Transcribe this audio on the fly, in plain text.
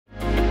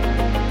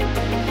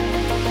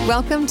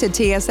Welcome to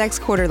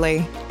TSX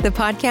Quarterly, the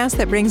podcast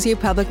that brings you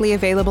publicly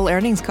available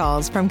earnings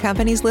calls from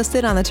companies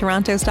listed on the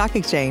Toronto Stock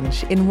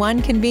Exchange in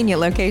one convenient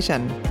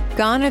location.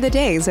 Gone are the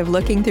days of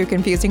looking through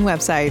confusing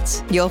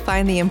websites. You'll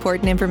find the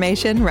important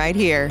information right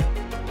here.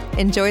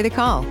 Enjoy the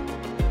call.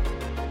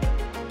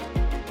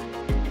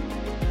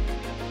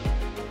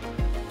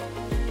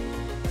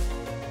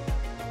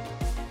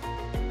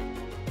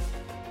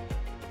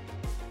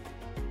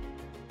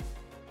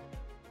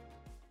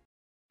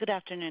 Good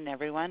afternoon,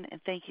 everyone,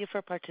 and thank you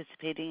for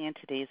participating in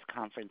today's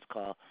conference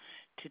call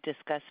to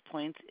discuss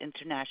Points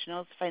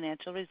International's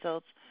financial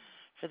results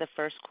for the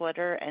first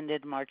quarter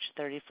ended March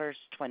 31st,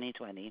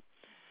 2020.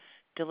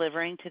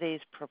 Delivering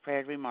today's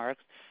prepared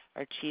remarks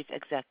are Chief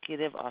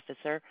Executive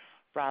Officer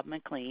Rob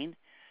MacLean,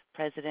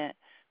 President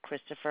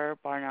Christopher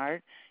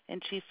Barnard, and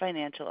Chief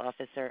Financial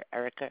Officer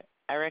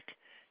Eric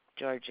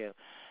Georgiou.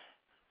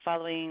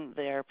 Following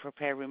their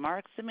prepared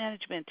remarks, the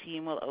management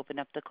team will open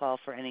up the call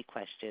for any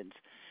questions.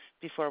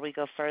 Before we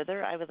go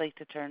further, I would like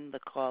to turn the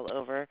call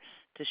over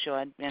to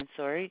Sean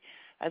Mansouri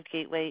of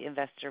Gateway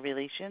Investor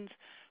Relations,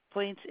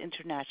 Points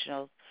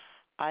International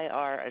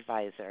IR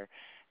Advisor,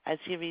 as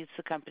he reads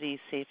the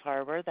company's safe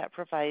harbor that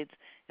provides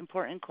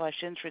important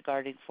cautions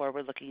regarding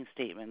forward-looking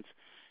statements.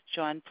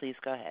 Sean, please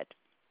go ahead.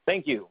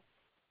 Thank you.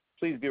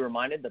 Please be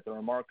reminded that the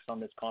remarks on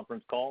this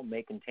conference call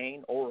may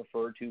contain or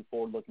refer to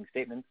forward-looking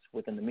statements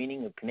within the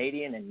meaning of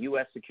Canadian and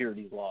U.S.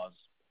 securities laws.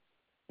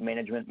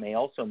 Management may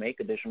also make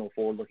additional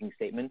forward-looking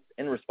statements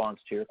in response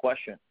to your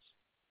questions.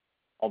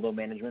 Although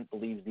management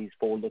believes these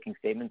forward-looking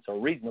statements are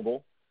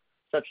reasonable,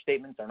 such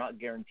statements are not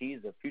guarantees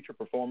of future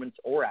performance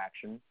or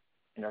action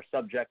and are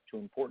subject to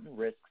important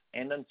risks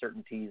and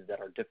uncertainties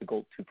that are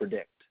difficult to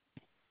predict.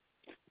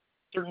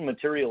 Certain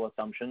material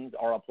assumptions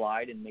are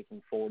applied in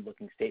making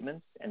forward-looking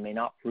statements and may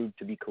not prove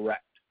to be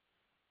correct.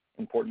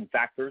 Important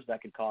factors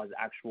that could cause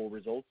actual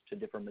results to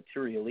differ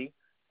materially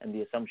and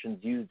the assumptions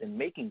used in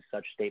making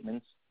such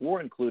statements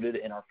were included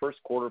in our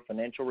first quarter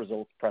financial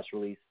results press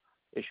release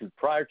issued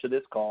prior to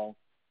this call,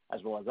 as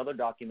well as other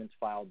documents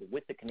filed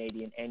with the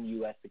Canadian and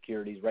U.S.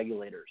 securities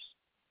regulators.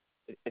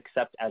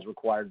 Except as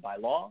required by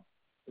law,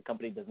 the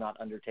company does not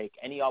undertake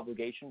any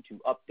obligation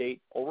to update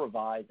or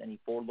revise any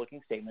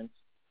forward-looking statements,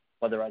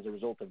 whether as a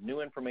result of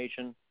new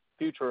information,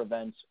 future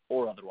events,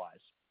 or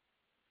otherwise.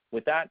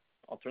 With that,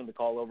 I'll turn the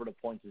call over to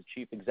Points'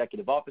 Chief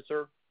Executive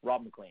Officer,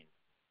 Rob MacLean.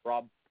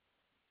 Rob?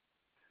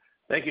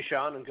 Thank you,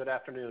 Sean, and good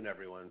afternoon,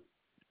 everyone.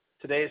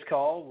 Today's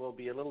call will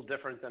be a little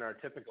different than our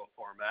typical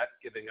format,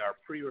 given our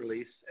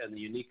pre-release and the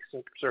unique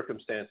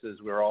circumstances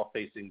we're all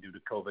facing due to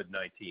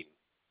COVID-19.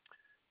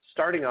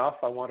 Starting off,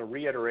 I want to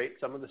reiterate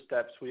some of the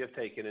steps we have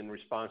taken in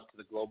response to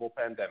the global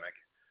pandemic,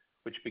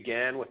 which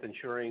began with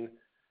ensuring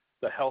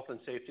the health and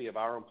safety of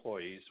our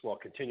employees while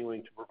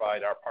continuing to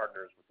provide our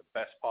partners with the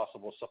best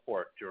possible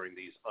support during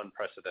these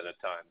unprecedented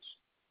times.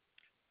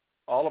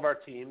 All of our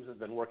teams have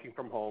been working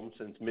from home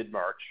since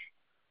mid-March,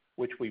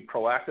 which we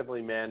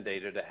proactively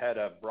mandated ahead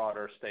of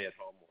broader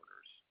stay-at-home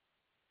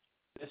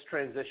orders. This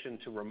transition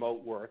to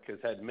remote work has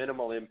had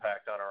minimal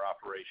impact on our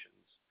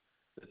operations.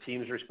 The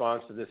team's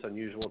response to this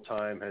unusual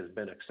time has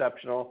been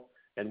exceptional,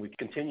 and we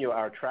continue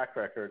our track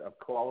record of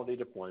quality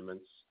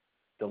deployments,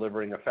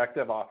 delivering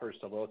effective offers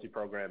to loyalty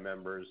program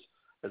members,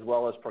 as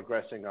well as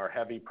progressing our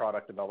heavy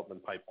product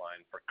development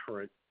pipeline for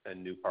current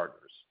and new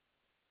partners.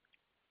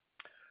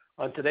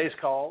 On today's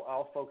call,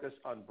 I'll focus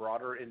on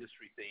broader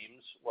industry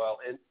themes, while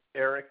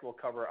Eric will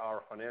cover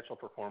our financial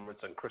performance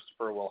and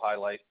Christopher will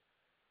highlight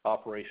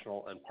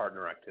operational and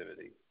partner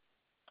activity.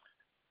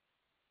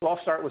 So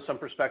I'll start with some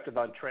perspective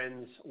on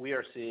trends we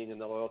are seeing in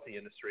the loyalty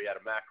industry at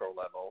a macro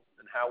level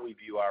and how we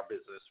view our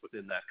business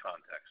within that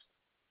context.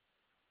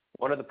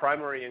 One of the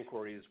primary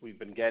inquiries we've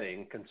been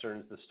getting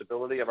concerns the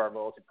stability of our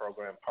loyalty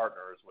program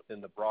partners within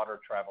the broader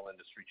travel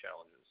industry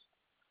challenges.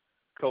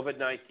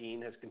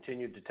 COVID-19 has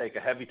continued to take a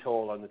heavy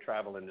toll on the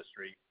travel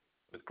industry,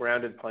 with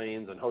grounded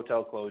planes and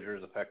hotel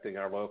closures affecting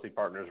our loyalty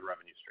partners'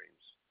 revenue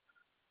streams.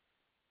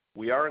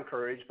 We are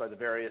encouraged by the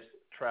various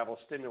travel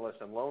stimulus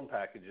and loan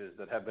packages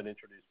that have been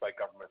introduced by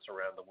governments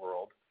around the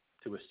world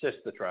to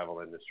assist the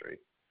travel industry.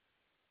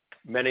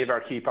 Many of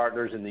our key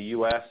partners in the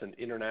U.S. and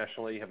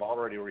internationally have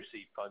already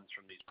received funds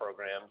from these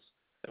programs,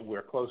 and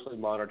we're closely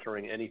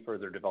monitoring any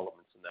further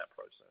developments in that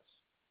process.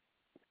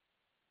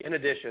 In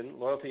addition,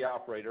 loyalty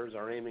operators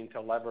are aiming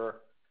to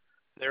lever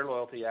their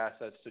loyalty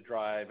assets to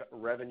drive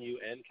revenue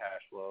and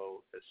cash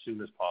flow as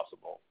soon as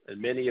possible, and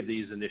many of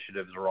these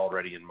initiatives are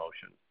already in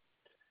motion.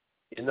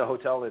 In the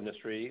hotel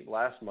industry,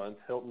 last month,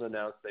 Hilton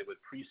announced they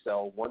would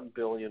pre-sell $1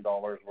 billion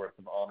worth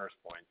of honors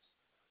points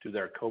to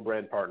their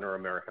co-brand partner,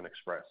 American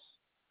Express.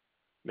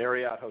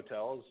 Marriott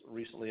Hotels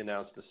recently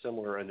announced a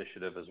similar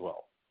initiative as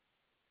well.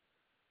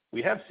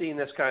 We have seen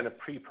this kind of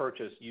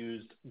pre-purchase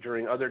used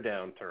during other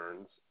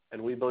downturns,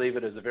 and we believe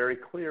it is a very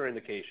clear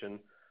indication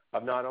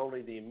of not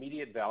only the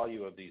immediate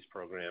value of these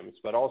programs,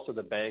 but also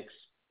the bank's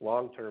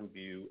long-term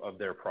view of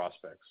their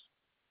prospects.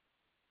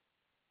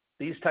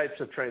 These types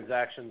of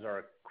transactions are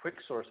a quick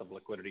source of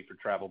liquidity for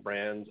travel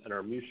brands and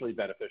are mutually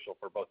beneficial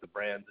for both the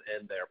brands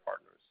and their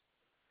partners.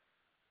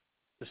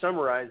 To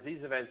summarize,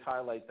 these events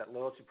highlight that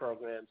loyalty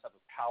programs have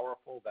a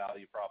powerful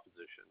value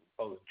proposition,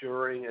 both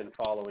during and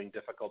following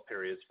difficult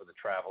periods for the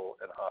travel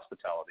and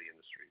hospitality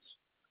industries.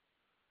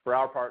 For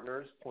our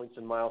partners, points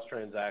and miles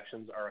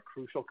transactions are a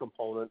crucial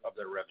component of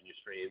their revenue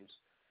streams,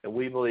 and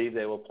we believe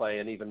they will play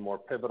an even more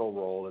pivotal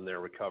role in their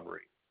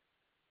recovery.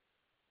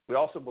 We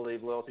also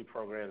believe loyalty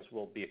programs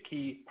will be a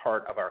key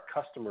part of our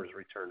customers'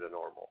 return to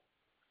normal.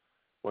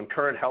 When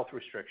current health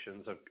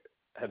restrictions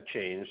have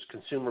changed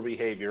consumer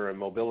behavior and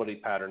mobility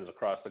patterns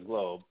across the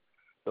globe,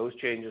 those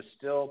changes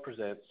still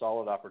present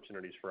solid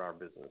opportunities for our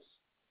business.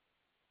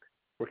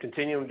 We're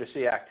continuing to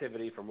see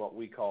activity from what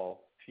we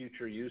call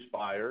future use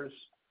buyers,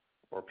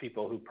 or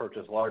people who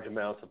purchase large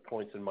amounts of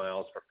points and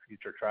miles for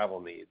future travel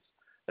needs,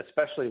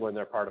 especially when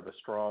they're part of a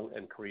strong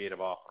and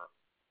creative offer.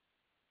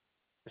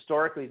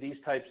 Historically, these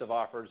types of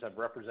offers have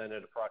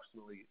represented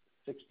approximately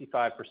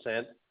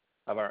 65%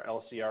 of our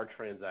LCR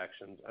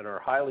transactions and are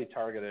highly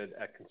targeted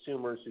at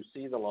consumers who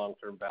see the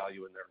long-term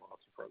value in their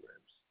loyalty programs.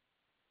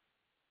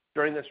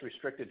 During this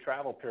restricted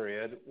travel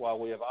period, while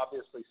we have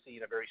obviously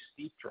seen a very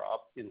steep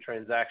drop in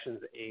transactions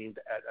aimed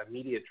at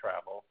immediate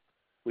travel,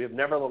 we have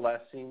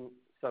nevertheless seen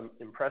some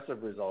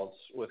impressive results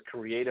with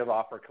creative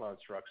offer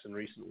constructs in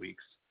recent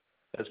weeks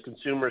as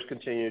consumers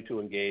continue to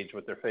engage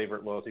with their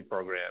favorite loyalty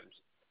programs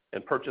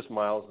and purchase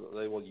miles that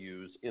they will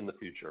use in the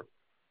future.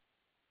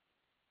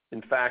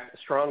 In fact, a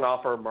strong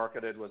offer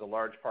marketed with a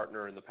large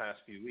partner in the past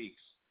few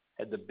weeks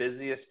had the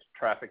busiest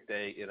traffic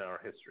day in our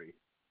history.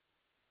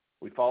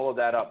 We followed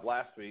that up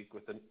last week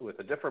with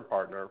a different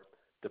partner,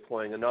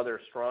 deploying another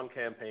strong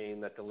campaign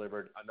that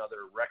delivered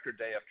another record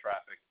day of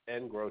traffic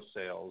and gross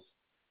sales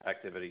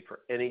activity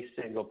for any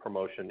single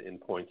promotion in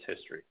Points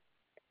history.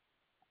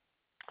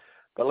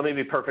 But let me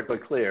be perfectly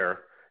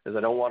clear, as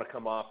I don't want to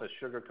come off as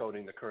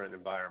sugarcoating the current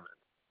environment.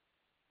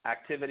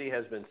 Activity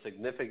has been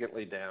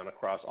significantly down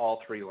across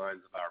all three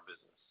lines of our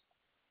business.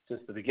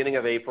 Since the beginning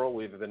of April,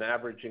 we've been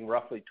averaging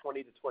roughly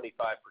 20 to 25%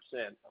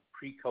 of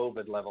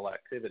pre-COVID level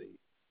activity.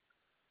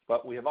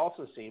 But we have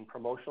also seen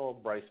promotional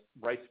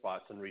bright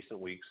spots in recent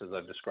weeks, as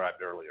I've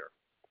described earlier.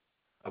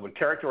 I would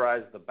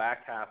characterize the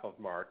back half of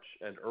March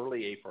and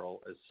early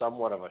April as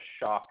somewhat of a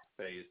shock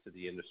phase to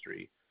the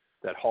industry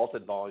that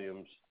halted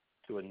volumes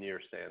to a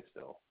near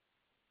standstill.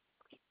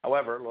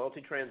 However,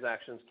 loyalty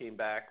transactions came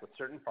back with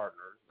certain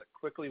partners that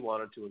quickly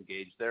wanted to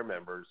engage their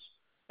members,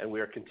 and we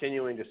are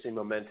continuing to see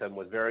momentum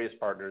with various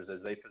partners as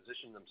they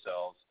position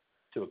themselves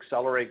to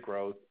accelerate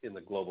growth in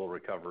the global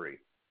recovery.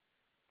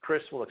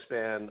 Chris will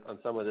expand on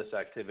some of this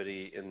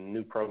activity in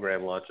new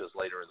program launches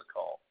later in the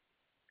call.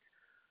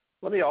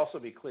 Let me also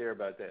be clear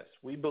about this.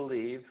 We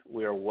believe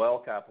we are well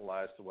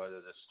capitalized to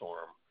weather this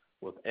storm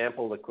with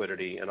ample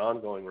liquidity and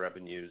ongoing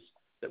revenues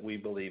that we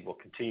believe will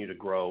continue to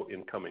grow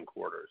in coming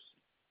quarters.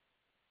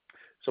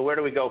 So where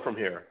do we go from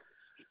here?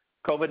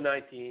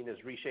 COVID-19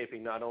 is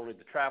reshaping not only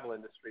the travel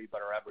industry,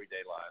 but our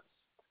everyday lives.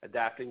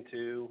 Adapting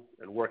to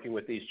and working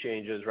with these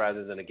changes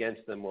rather than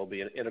against them will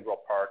be an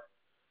integral part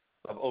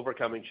of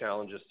overcoming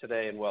challenges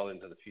today and well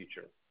into the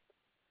future.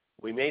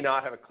 We may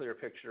not have a clear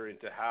picture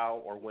into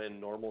how or when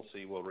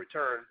normalcy will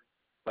return,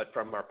 but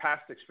from our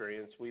past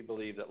experience, we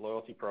believe that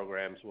loyalty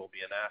programs will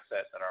be an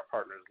asset that our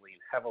partners lean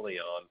heavily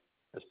on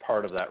as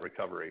part of that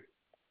recovery.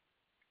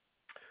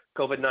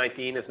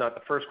 COVID-19 is not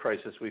the first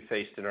crisis we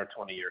faced in our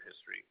 20-year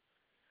history.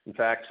 In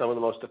fact, some of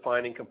the most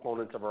defining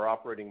components of our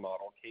operating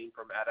model came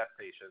from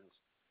adaptations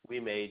we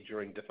made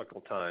during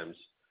difficult times,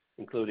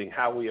 including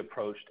how we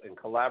approached and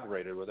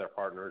collaborated with our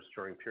partners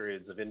during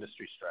periods of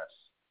industry stress.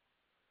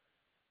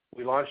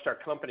 We launched our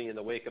company in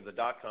the wake of the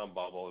dot-com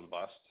bubble and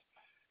bust,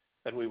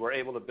 and we were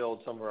able to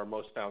build some of our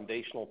most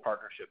foundational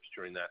partnerships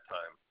during that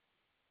time.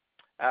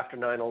 After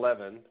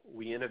 9/11,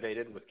 we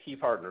innovated with key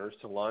partners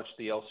to launch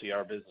the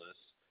LCR business,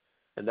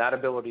 and that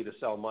ability to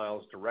sell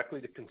miles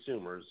directly to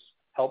consumers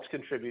helps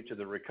contribute to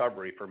the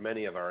recovery for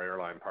many of our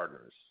airline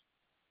partners.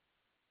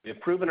 We have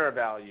proven our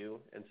value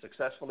and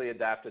successfully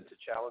adapted to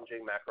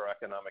challenging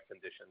macroeconomic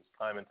conditions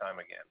time and time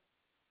again.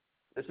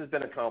 This has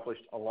been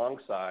accomplished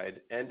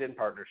alongside and in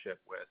partnership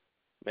with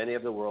many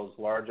of the world's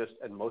largest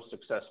and most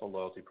successful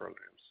loyalty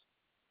programs.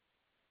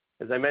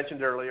 As I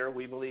mentioned earlier,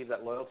 we believe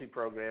that loyalty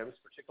programs,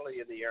 particularly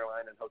in the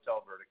airline and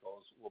hotel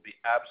verticals, will be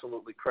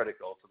absolutely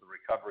critical to the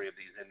recovery of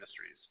these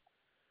industries.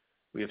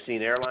 We have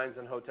seen airlines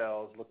and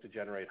hotels look to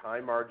generate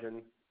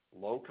high-margin,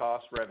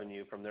 low-cost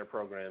revenue from their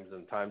programs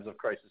in times of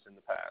crisis in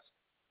the past,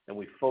 and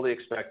we fully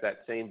expect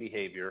that same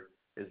behavior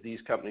as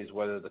these companies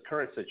weather the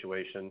current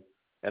situation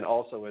and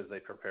also as they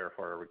prepare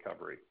for a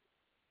recovery.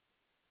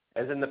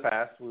 As in the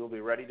past, we will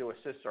be ready to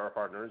assist our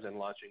partners in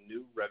launching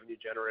new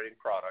revenue-generating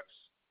products,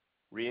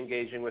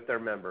 re-engaging with their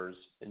members,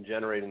 and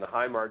generating the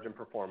high-margin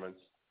performance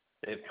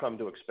they have come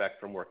to expect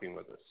from working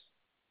with us.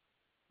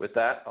 With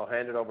that, I'll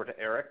hand it over to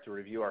Eric to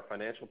review our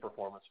financial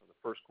performance for the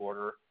first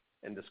quarter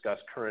and discuss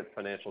current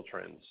financial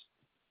trends.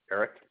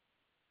 Eric?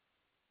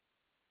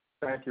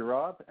 Thank you,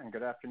 Rob, and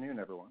good afternoon,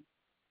 everyone.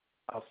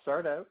 I'll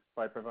start out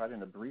by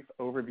providing a brief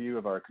overview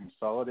of our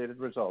consolidated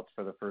results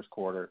for the first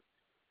quarter,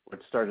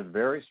 which started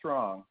very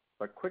strong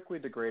but quickly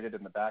degraded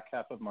in the back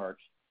half of March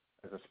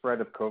as the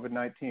spread of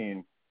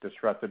COVID-19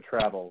 disrupted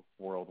travel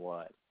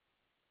worldwide.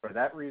 For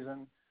that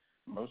reason,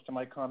 most of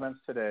my comments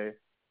today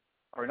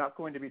are not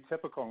going to be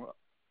typical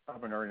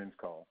of an earnings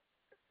call,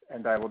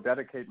 and I will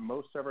dedicate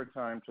most of our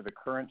time to the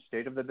current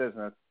state of the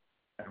business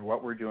and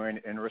what we're doing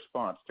in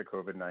response to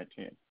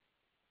COVID-19.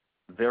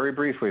 Very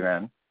briefly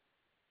then,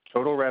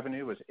 total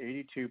revenue was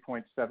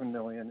 $82.7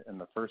 million in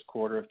the first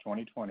quarter of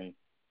 2020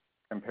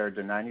 compared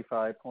to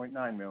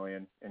 $95.9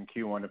 million in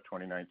Q1 of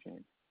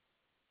 2019.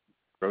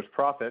 Gross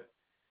profit,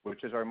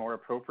 which is our more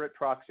appropriate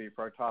proxy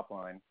for our top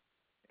line,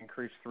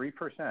 increased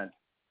 3%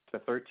 to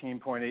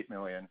 $13.8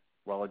 million,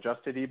 while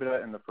adjusted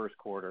EBITDA in the first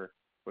quarter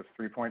was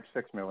 $3.6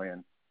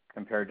 million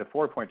compared to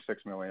 $4.6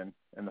 million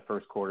in the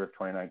first quarter of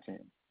 2019.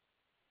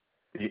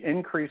 The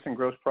increase in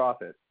gross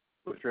profit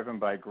was driven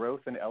by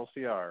growth in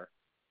LCR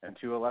and,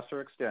 to a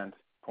lesser extent,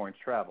 points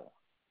travel,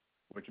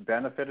 which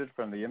benefited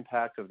from the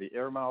impact of the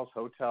Air Miles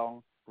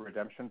hotel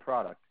redemption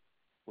product,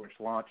 which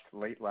launched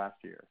late last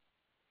year.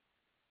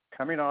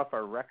 Coming off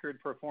our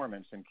record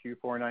performance in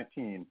Q4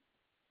 19,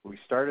 we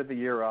started the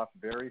year off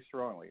very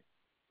strongly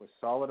with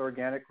solid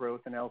organic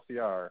growth in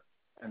LCR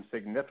and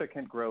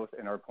significant growth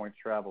in our points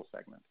travel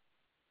segment.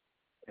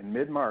 In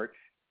mid-March,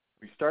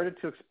 we started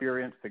to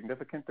experience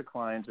significant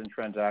declines in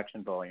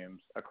transaction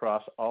volumes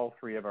across all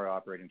three of our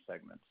operating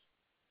segments,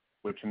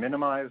 which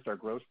minimized our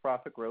gross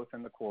profit growth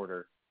in the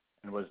quarter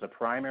and was the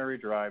primary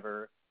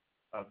driver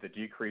of the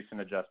decrease in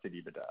adjusted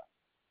EBITDA.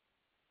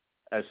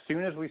 As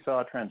soon as we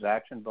saw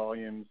transaction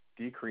volumes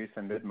decrease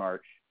in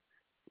mid-March,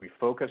 we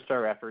focused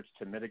our efforts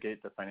to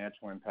mitigate the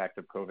financial impact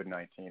of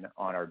COVID-19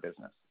 on our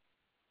business.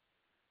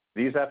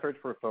 These efforts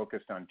were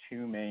focused on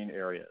two main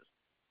areas: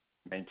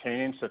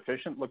 maintaining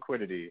sufficient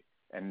liquidity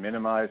and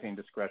minimizing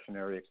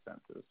discretionary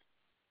expenses.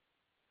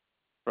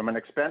 From an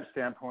expense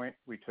standpoint,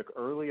 we took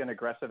early and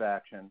aggressive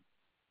action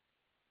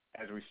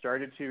as we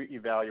started to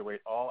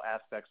evaluate all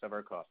aspects of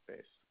our cost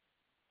base.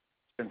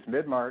 Since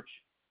mid-March,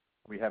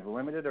 we have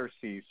limited or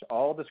ceased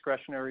all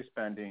discretionary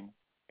spending,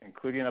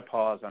 including a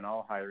pause on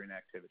all hiring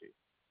activity.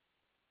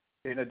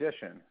 In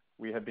addition,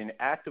 we have been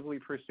actively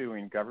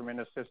pursuing government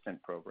assistance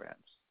programs.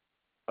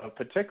 Of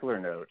particular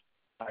note,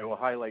 I will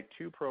highlight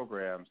two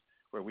programs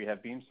where we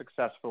have been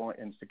successful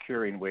in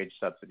securing wage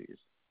subsidies.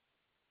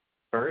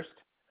 First,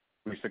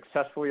 we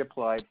successfully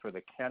applied for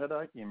the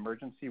Canada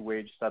Emergency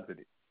Wage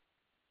Subsidy,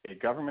 a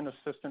government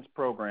assistance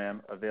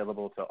program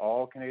available to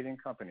all Canadian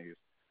companies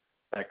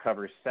that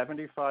covers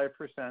 75%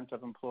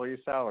 of employee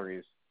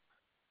salaries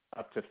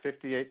up to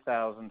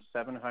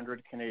 $58,700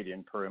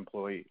 Canadian per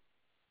employee.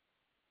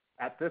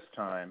 At this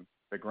time,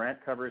 the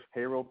grant covers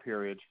payroll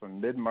periods from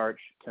mid-March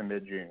to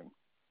mid-June.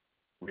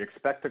 We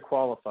expect to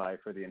qualify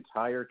for the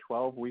entire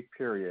 12-week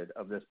period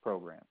of this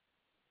program,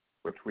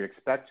 which we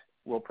expect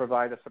will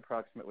provide us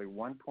approximately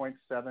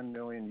 $1.7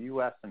 million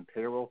US in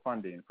payroll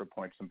funding for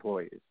points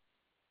employees.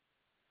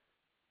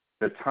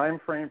 The time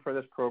frame for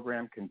this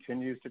program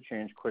continues to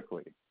change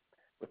quickly,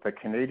 with the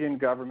Canadian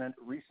government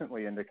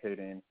recently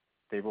indicating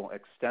they will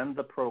extend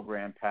the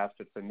program past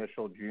its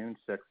initial June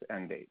 6th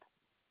end date.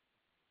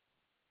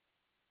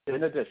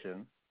 In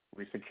addition,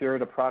 we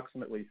secured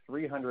approximately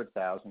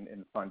 $300,000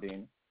 in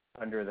funding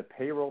under the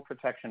Payroll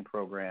Protection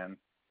Program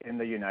in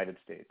the United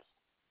States.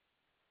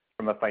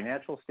 From a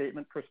financial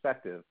statement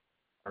perspective,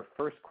 our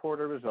first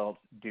quarter results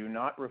do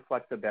not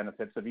reflect the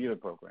benefits of either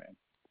program.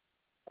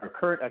 Our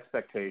current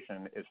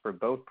expectation is for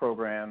both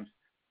programs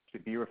to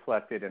be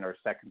reflected in our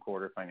second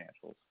quarter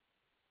financials.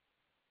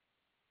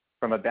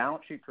 From a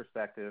balance sheet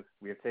perspective,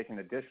 we have taken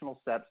additional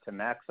steps to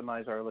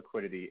maximize our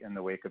liquidity in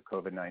the wake of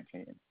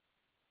COVID-19.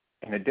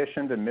 In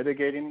addition to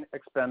mitigating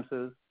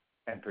expenses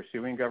and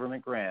pursuing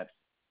government grants,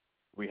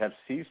 we have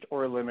ceased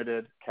or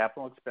limited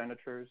capital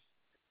expenditures,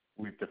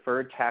 we've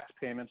deferred tax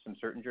payments in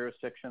certain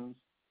jurisdictions,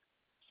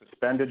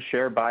 suspended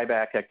share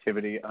buyback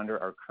activity under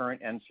our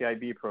current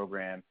NCIB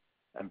program,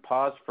 and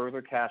paused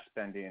further cash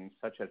spending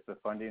such as the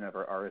funding of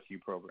our RSU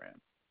program.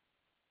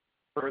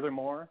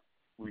 Furthermore,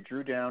 we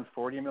drew down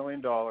 $40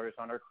 million on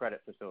our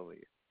credit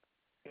facility,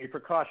 a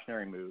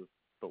precautionary move,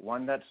 but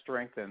one that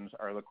strengthens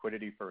our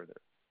liquidity further.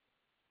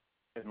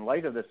 In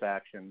light of this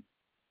action,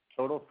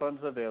 total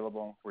funds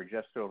available were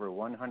just over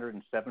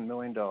 $107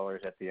 million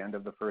at the end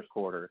of the first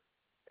quarter,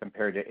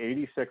 compared to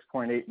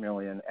 $86.8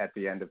 million at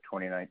the end of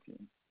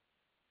 2019.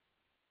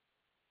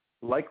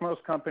 Like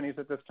most companies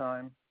at this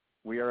time,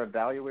 we are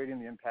evaluating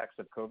the impacts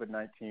of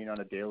COVID-19 on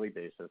a daily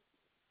basis.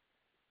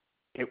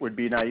 It would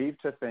be naive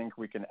to think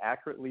we can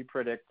accurately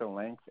predict the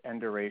length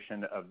and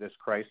duration of this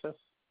crisis,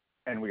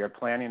 and we are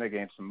planning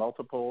against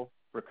multiple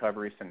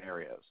recovery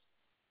scenarios.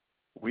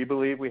 We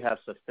believe we have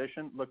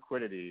sufficient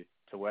liquidity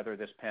to weather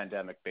this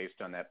pandemic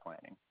based on that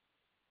planning.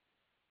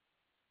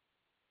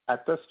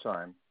 At this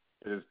time,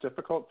 it is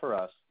difficult for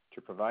us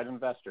to provide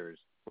investors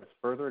with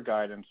further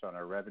guidance on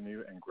our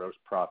revenue and gross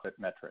profit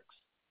metrics.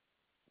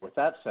 With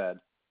that said,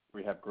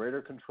 we have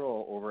greater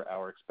control over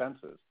our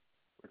expenses,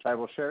 which I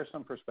will share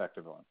some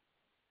perspective on.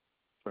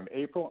 From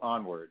April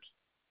onwards,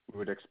 we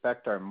would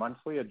expect our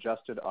monthly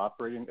adjusted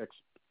operating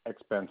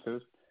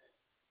expenses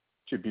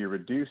to be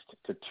reduced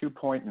to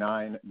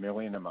 $2.9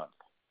 million a month,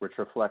 which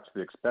reflects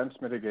the expense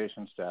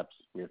mitigation steps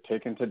we have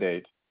taken to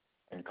date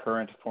and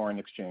current foreign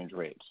exchange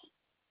rates.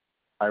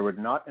 I would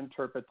not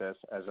interpret this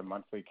as a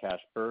monthly cash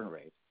burn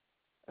rate,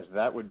 as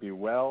that would be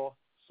well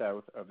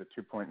south of the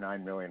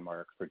 2.9 million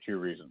mark for two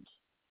reasons.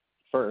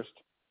 First,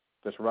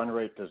 this run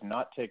rate does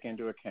not take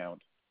into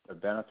account the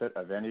benefit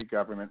of any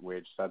government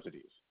wage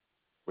subsidies,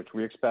 which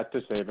we expect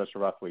to save us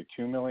roughly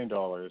 $2 million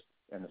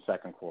in the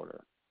second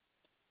quarter.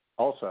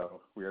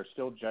 Also, we are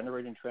still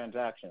generating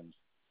transactions,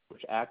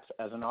 which acts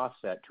as an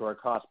offset to our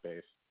cost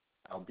base,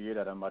 albeit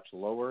at a much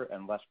lower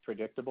and less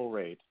predictable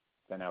rate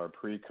than our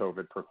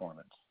pre-COVID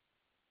performance.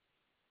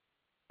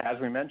 As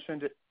we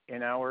mentioned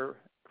in our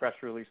press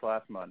release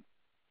last month,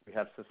 we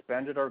have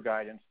suspended our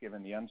guidance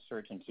given the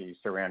uncertainty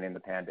surrounding the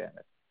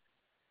pandemic,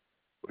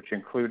 which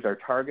includes our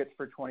targets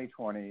for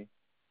 2020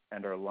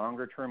 and our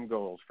longer-term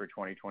goals for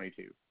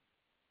 2022.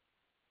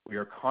 We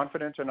are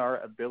confident in our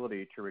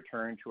ability to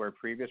return to our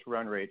previous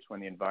run rates when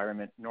the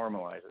environment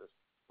normalizes,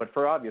 but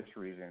for obvious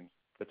reasons,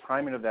 the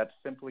timing of that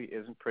simply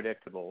isn't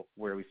predictable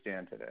where we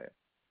stand today.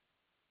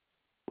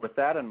 With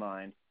that in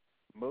mind,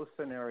 most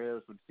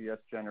scenarios would see us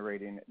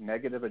generating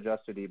negative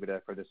adjusted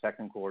EBITDA for the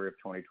second quarter of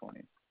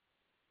 2020.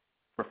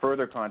 For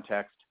further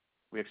context,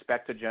 we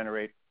expect to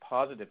generate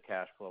positive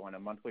cash flow on a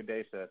monthly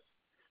basis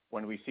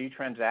when we see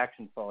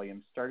transaction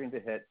volume starting to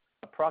hit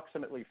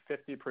approximately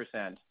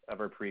 50%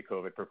 of our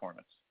pre-COVID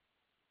performance.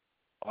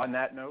 On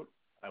that note,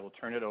 I will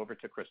turn it over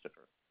to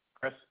Christopher.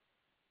 Chris?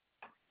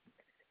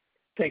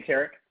 Thanks,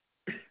 Eric.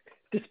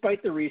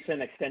 Despite the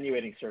recent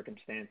extenuating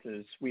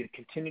circumstances, we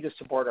continue to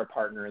support our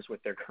partners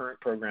with their current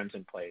programs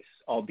in place,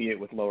 albeit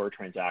with lower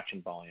transaction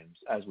volumes,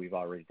 as we've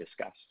already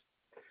discussed.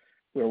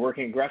 We are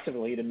working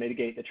aggressively to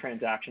mitigate the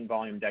transaction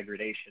volume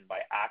degradation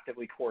by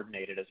actively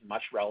coordinating as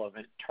much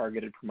relevant,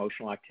 targeted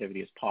promotional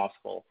activity as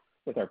possible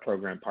with our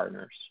program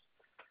partners.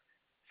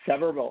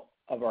 Several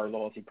of our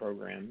loyalty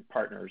program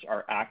partners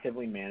are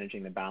actively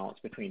managing the balance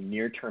between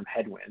near-term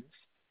headwinds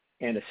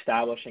and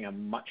establishing as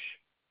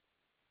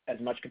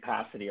much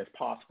capacity as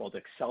possible to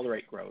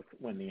accelerate growth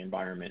when the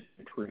environment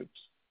improves.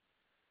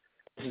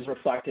 This is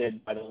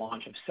reflected by the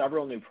launch of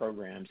several new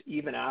programs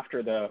even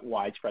after the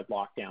widespread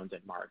lockdowns in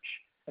March,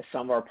 as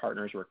some of our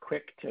partners were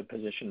quick to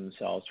position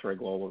themselves for a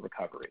global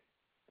recovery.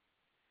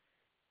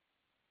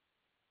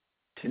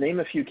 To name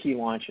a few key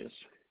launches,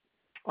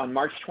 on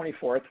March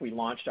 24th, we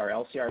launched our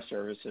LCR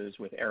services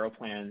with Air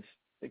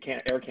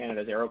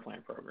Canada's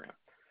Aeroplan program.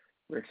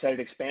 We're excited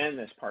to expand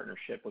this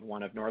partnership with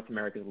one of North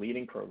America's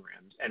leading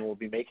programs, and we'll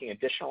be making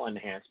additional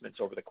enhancements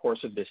over the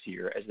course of this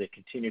year as they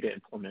continue to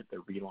implement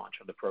the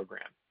relaunch of the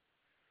program.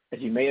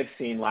 As you may have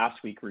seen,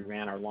 last week we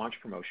ran our launch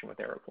promotion with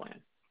Aeroplan.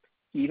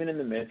 Even in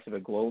the midst of a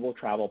global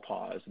travel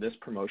pause, this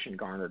promotion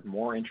garnered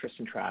more interest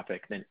and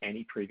traffic than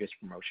any previous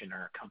promotion in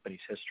our company's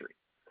history.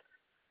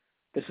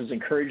 This is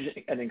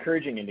an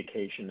encouraging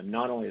indication of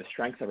not only the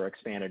strength of our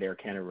expanded Air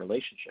Canada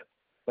relationship,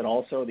 but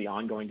also the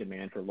ongoing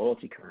demand for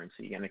loyalty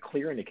currency and a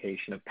clear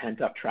indication of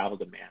pent-up travel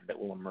demand that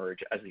will emerge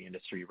as the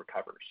industry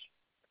recovers.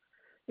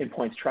 In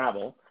points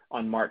travel,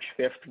 on March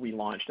 5th, we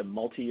launched a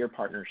multi-year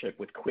partnership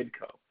with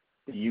Quidco,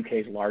 the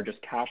UK's largest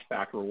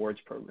cashback rewards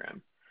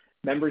program.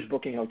 Members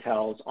booking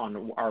hotels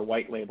on our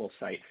white label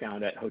site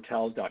found at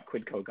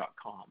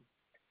hotels.quidco.com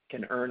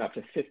can earn up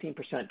to 15%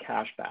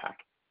 cash back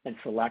and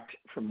select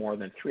from more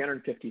than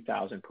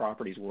 350,000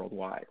 properties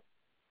worldwide.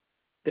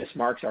 This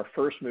marks our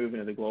first move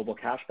into the global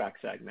cashback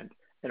segment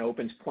and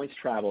opens points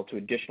travel to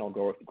additional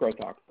growth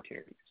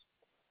opportunities.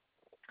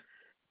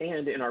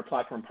 And in our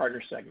platform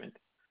partner segment,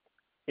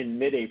 in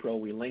mid-April,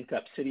 we linked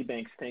up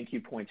Citibank's Thank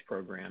You Points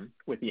program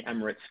with the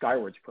Emirates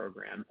Skywards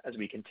program as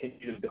we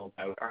continue to build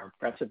out our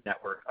impressive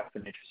network of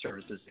financial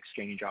services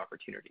exchange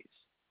opportunities.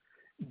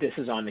 This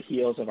is on the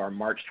heels of our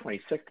March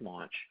 26th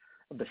launch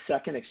of the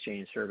second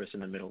exchange service in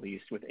the Middle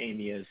East with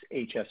EMEA's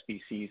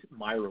HSBC's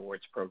My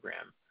Rewards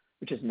program,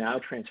 which is now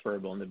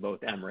transferable into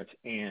both Emirates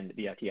and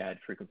the Etihad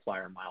frequent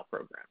flyer mile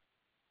program.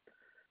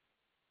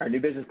 Our new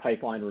business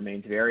pipeline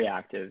remains very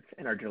active,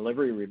 and our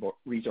delivery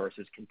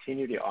resources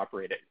continue to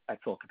operate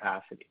at full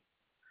capacity.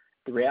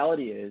 The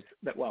reality is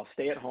that while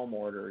stay-at-home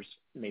orders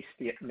may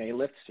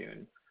lift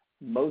soon,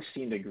 most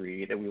seem to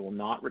agree that we will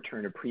not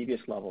return to previous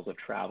levels of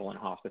travel and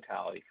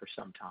hospitality for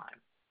some time.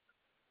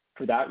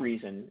 For that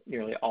reason,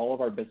 nearly all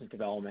of our business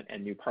development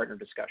and new partner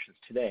discussions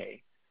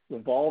today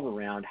revolve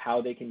around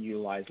how they can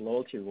utilize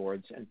loyalty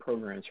rewards and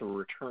programs for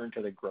return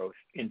to the growth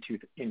in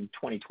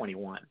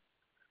 2021,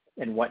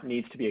 and what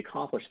needs to be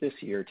accomplished this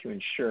year to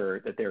ensure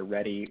that they're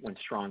ready when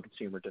strong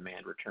consumer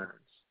demand returns.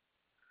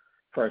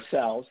 For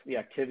ourselves, the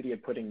activity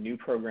of putting new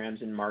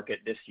programs in market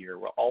this year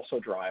will also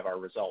drive our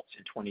results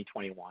in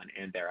 2021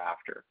 and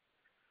thereafter.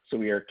 So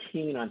we are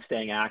keen on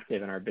staying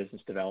active in our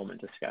business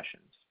development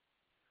discussions,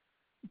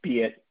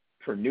 be it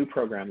for new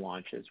program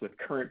launches with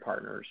current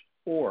partners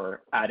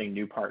or adding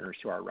new partners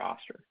to our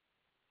roster.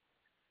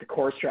 The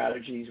core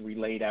strategies we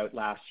laid out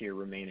last year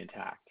remain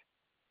intact.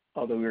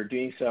 Although we are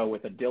doing so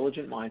with a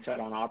diligent mindset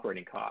on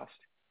operating cost,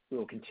 we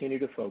will continue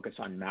to focus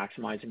on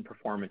maximizing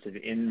performance of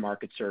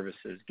in-market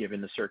services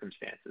given the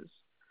circumstances,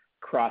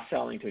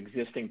 cross-selling to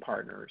existing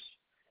partners,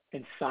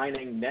 and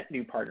signing net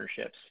new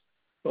partnerships,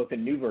 both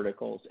in new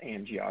verticals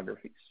and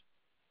geographies.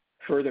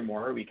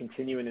 Furthermore, we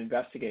continue and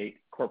investigate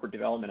corporate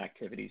development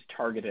activities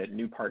targeted at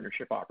new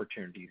partnership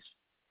opportunities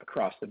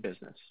across the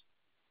business.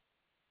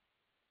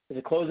 As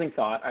a closing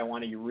thought, I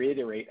want to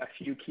reiterate a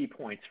few key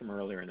points from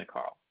earlier in the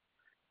call.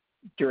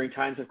 During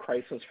times of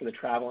crisis for the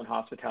travel and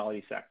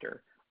hospitality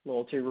sector,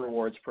 loyalty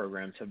rewards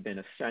programs have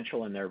been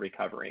essential in their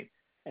recovery,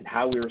 and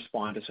how we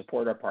respond to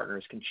support our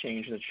partners can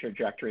change the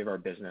trajectory of our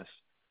business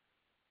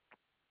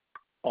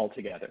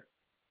altogether.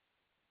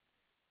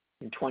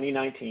 In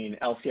 2019,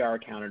 LCR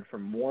accounted for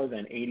more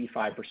than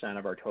 85%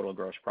 of our total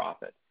gross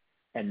profit,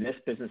 and this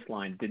business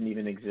line didn't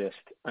even exist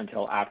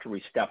until after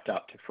we stepped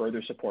up to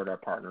further support our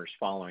partners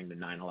following the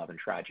 9/11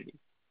 tragedy.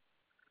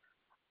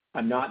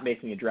 I'm not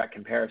making a direct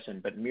comparison,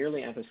 but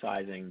merely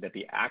emphasizing that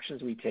the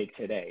actions we take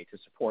today to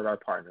support our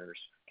partners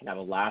can have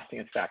a lasting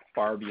effect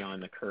far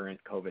beyond the current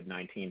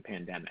COVID-19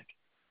 pandemic.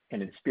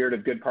 And in spirit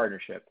of good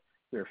partnership,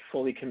 we are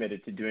fully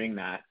committed to doing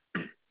that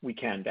we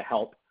can to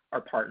help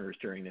our partners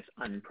during this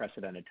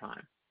unprecedented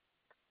time.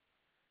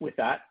 With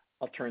that,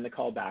 I'll turn the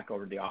call back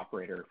over to the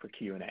operator for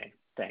Q&A.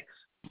 Thanks.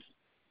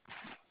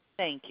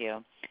 Thank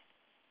you.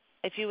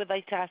 If you would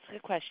like to ask a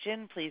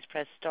question, please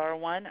press star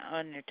one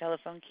on your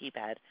telephone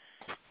keypad.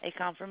 A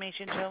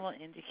confirmation tone will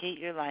indicate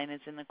your line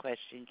is in the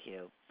question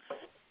queue.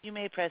 You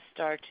may press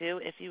star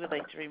two if you would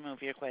like to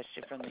remove your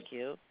question from the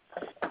queue.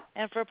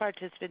 And for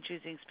participants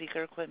using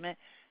speaker equipment,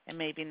 it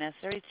may be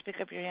necessary to pick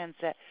up your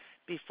handset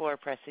before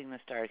pressing the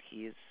star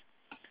keys.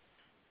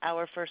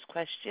 Our first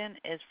question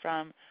is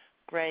from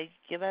Greg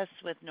Gibas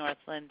with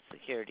Northland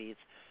Securities.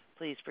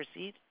 Please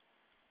proceed.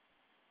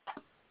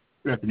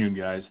 Good afternoon,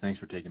 guys. Thanks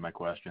for taking my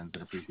questions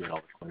and appreciate all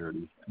the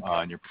clarity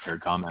in your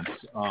prepared comments.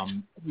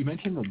 You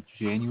mentioned that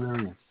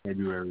January and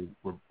February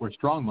were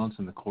strong months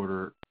in the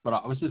quarter, but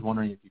I was just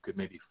wondering if you could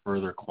maybe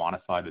further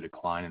quantify the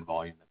decline in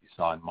volume that you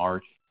saw in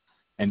March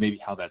and maybe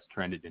how that's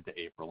trended into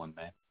April and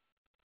May.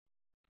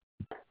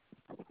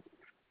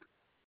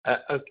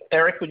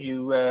 Eric,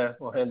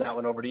 we'll hand that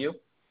one over to you.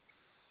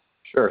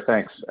 Sure,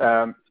 thanks.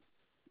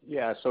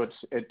 Yeah, so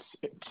it's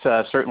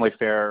certainly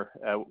fair.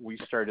 We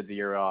started the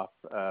year off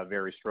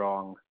very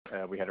strong.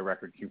 We had a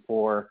record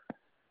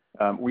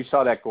Q4. We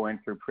saw that going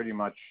through pretty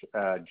much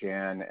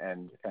Jan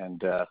and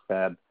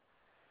Feb.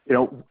 You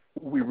know,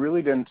 we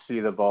really didn't see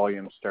the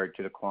volume start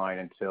to decline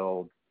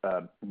until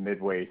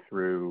midway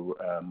through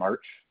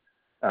March.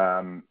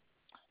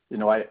 You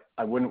know,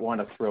 I wouldn't want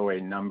to throw a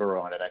number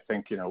on it. I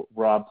think, you know,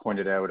 Rob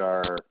pointed out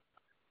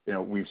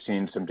we've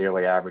seen some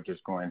daily averages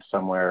going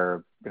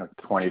somewhere,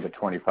 20 to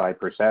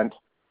 25%. It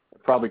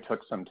probably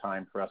took some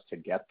time for us to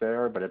get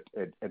there, but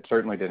it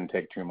certainly didn't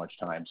take too much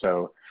time.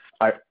 So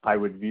I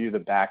would view the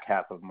back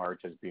half of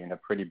March as being a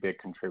pretty big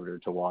contributor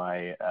to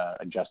why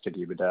adjusted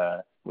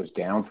EBITDA was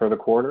down for the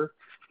quarter.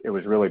 It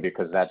was really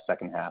because that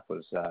second half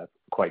was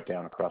quite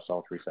down across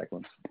all three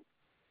segments.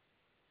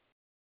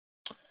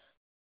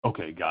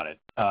 Okay, got it.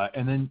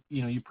 And then,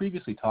 you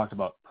previously talked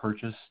about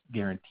purchase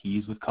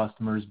guarantees with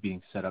customers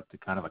being set up to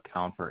kind of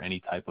account for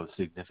any type of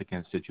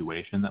significant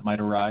situation that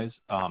might arise.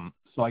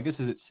 So I guess,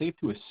 is it safe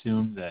to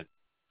assume that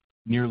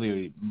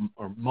nearly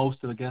or most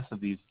of the guests of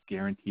these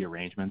guarantee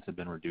arrangements have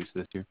been reduced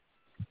this year?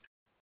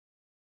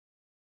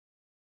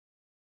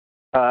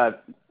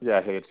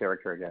 Yeah, hey, it's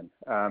Eric here again.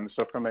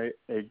 So from a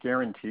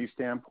guarantee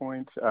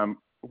standpoint,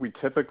 we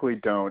typically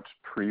don't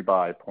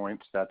pre-buy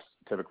points. That's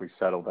typically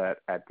settled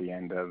at the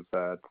end of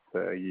the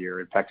year.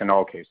 In fact, in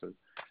all cases,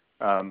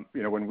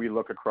 when we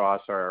look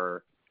across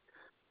our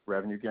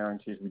revenue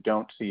guarantees, we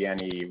don't see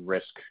any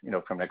risk,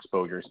 from an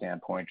exposure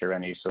standpoint or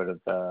any sort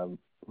of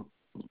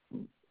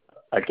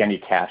any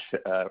cash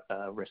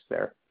risk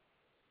there.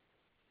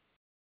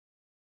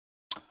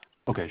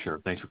 Okay, sure.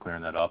 Thanks for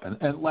clearing that up.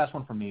 And last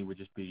one from me would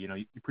just be,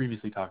 you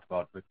previously talked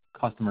about the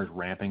customers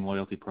ramping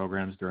loyalty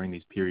programs during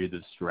these periods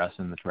of stress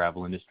in the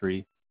travel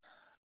industry,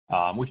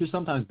 which has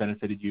sometimes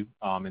benefited you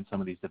in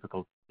some of these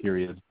difficult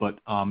periods. But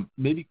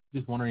maybe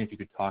just wondering if you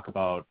could talk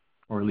about,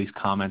 or at least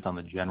comment on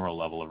the general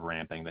level of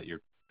ramping that your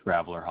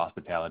travel or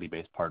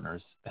hospitality-based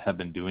partners have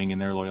been doing in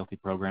their loyalty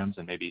programs,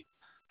 and maybe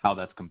how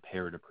that's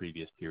compared to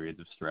previous periods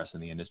of stress in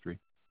the industry.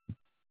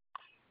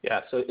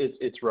 Yeah, so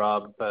it's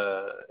Rob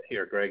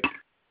here, Greg.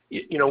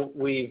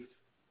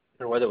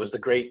 Whether it was the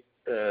Great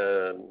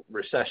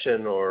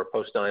Recession or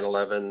post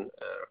 9/11,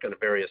 kind of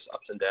various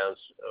ups and downs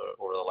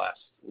over the last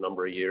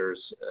number of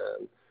years,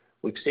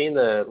 we've seen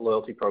the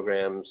loyalty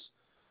programs,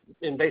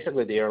 and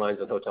basically the airlines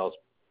and hotels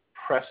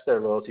press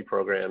their loyalty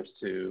programs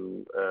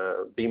to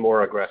be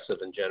more aggressive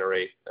and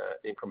generate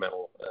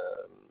incremental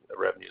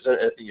revenues.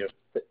 And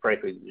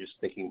frankly, just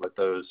thinking about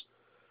those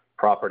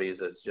properties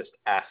as just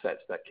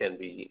assets that can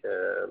be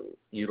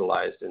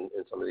utilized in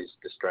some of these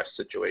distressed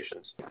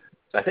situations.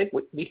 So I think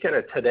we kind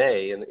of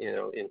today,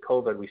 in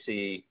COVID, we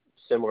see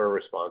similar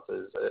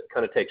responses. It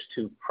kind of takes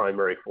two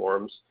primary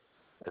forms.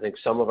 I think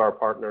some of our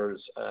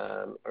partners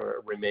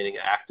are remaining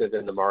active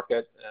in the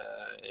market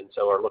and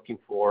so are looking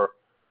for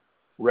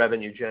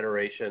revenue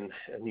generation,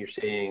 and you're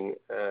seeing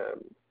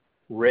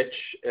rich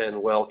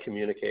and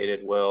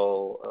well-communicated,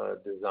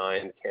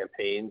 well-designed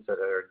campaigns that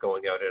are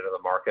going out into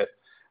the market,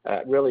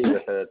 really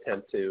with an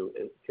attempt to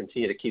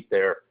continue to keep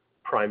their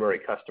primary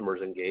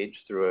customers engaged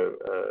through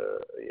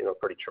a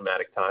pretty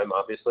traumatic time,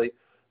 obviously,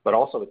 but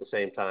also at the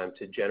same time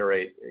to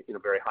generate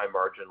very high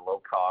margin,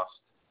 low cost,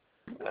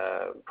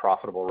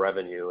 profitable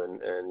revenue,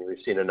 and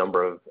we've seen a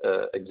number of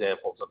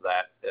examples of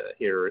that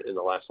here in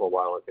the last little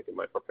while. I think in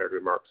my prepared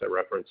remarks I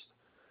referenced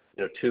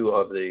two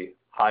of the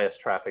highest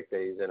traffic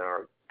days in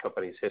our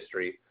company's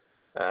history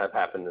have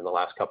happened in the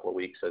last couple of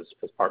weeks as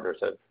partners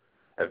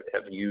have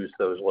used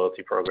those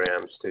loyalty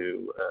programs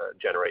to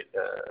generate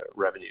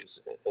revenues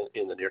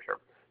in the near term.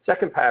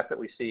 Second path that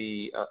we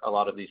see a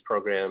lot of these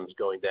programs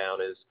going down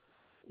is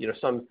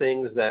some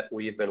things that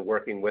we've been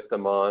working with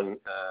them on,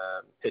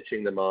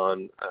 pitching them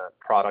on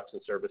products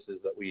and services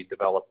that we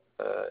develop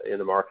in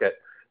the market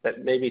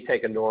that maybe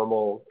take a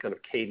normal kind of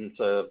cadence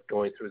of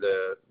going through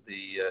the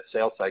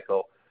sales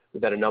cycle.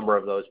 We've had a number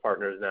of those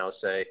partners now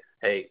say,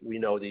 hey, we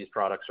know these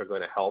products are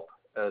going to help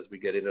as we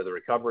get into the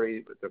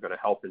recovery, but they're going to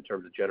help in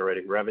terms of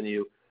generating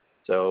revenue.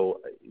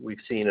 So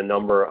we've seen a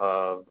number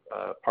of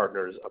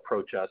partners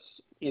approach us,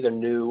 either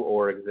new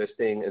or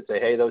existing, and say,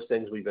 hey, those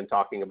things we've been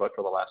talking about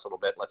for the last little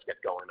bit, let's get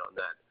going on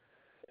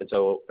that. And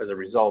so as a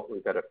result,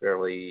 we have a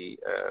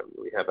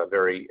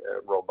very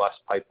robust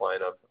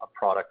pipeline of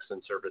products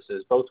and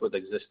services, both with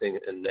existing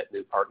and net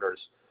new partners,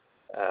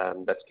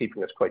 that's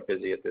keeping us quite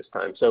busy at this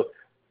time. So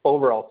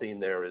overall theme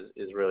there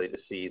is really to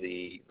see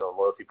the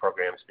loyalty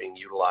programs being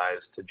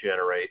utilized to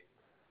generate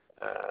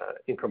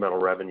incremental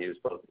revenues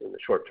both in the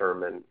short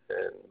term and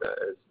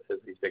as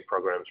these big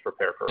programs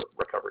prepare for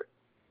recovery.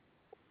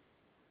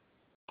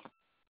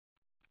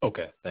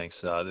 Okay, thanks.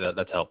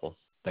 That's helpful.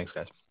 Thanks,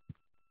 guys.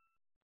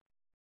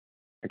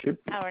 Thank you.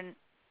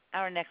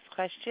 Our next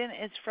question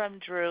is from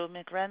Drew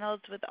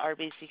McReynolds with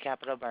RBC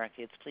Capital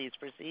Markets. Please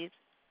proceed.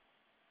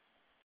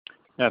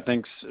 Yeah,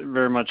 thanks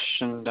very much,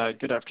 and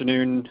good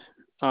afternoon.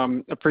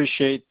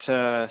 Appreciate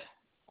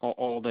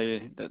all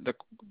the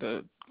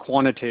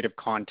quantitative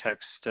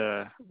context,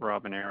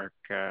 Rob and Eric,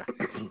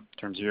 in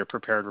terms of your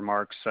prepared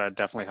remarks.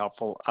 Definitely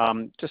helpful.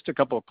 Just a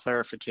couple of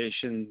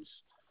clarifications,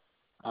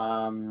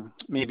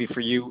 maybe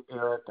for you,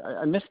 Eric.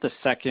 I missed the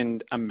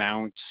second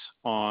amount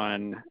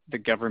on the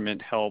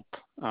government help.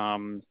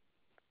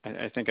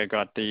 I think I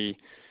got the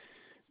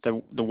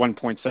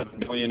 1.7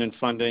 billion in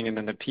funding, and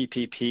then the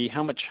PPP.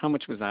 How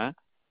much was that?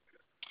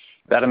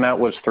 That amount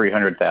was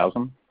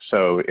 300,000.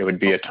 So it would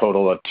be a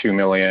total of 2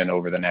 million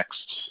over the next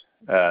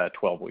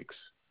 12 weeks.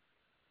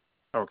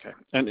 Okay.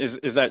 And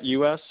is that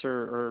U.S.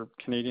 or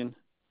Canadian?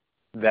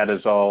 That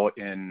is all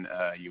in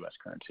U.S.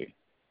 currency.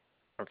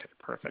 Okay,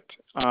 perfect.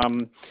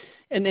 And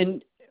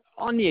then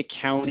on the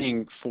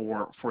accounting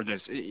for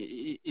this,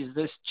 is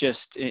this just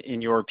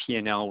in your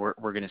P&L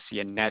we're going to see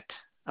a net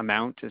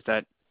amount? Is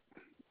that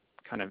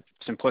kind of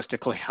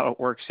simplistically how it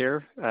works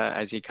here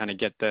as you kind of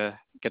get the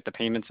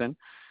payments in?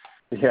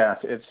 Yeah,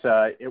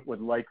 it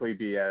would likely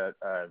be a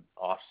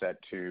offset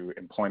to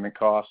employment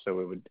costs, so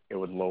it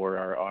would lower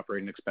our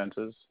operating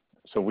expenses.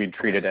 So we'd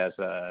treat it as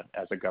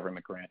a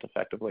government grant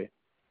effectively.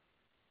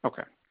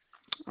 Okay,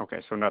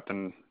 so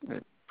nothing,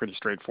 pretty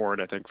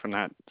straightforward, I think, from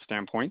that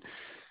standpoint.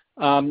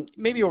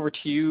 Maybe over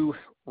to you,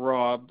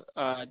 Rob,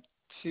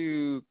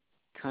 to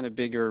kind of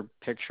bigger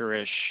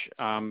picture-ish.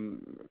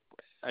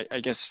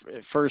 I guess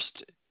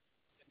first,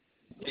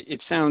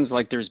 it sounds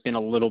like there's been a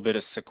little bit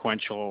of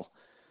sequential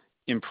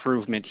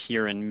improvement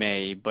here in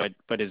May, but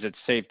is it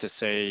safe to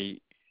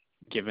say,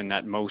 given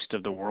that most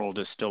of the world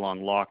is still on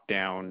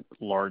lockdown,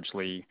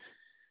 largely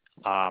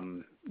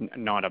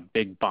not a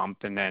big bump,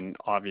 and then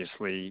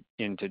obviously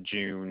into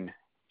June,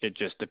 it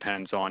just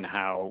depends on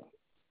how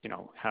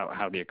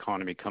the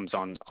economy comes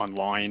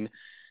online.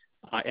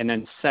 And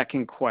then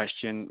second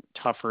question,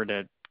 tougher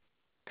to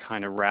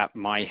kind of wrap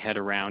my head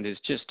around, is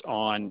just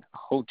on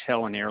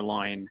hotel and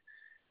airline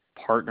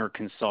partner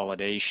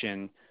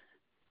consolidation.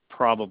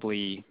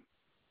 Probably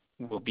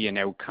will be an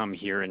outcome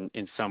here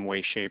in some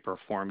way, shape, or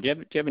form. Do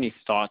you have any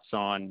thoughts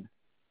on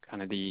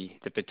kind of the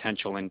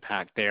potential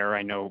impact there?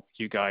 I know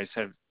you guys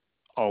have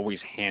always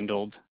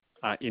handled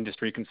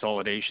industry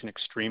consolidation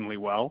extremely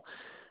well.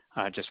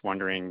 Just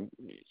wondering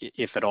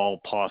if at all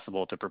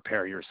possible to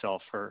prepare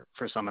yourself for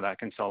some of that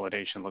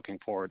consolidation looking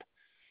forward.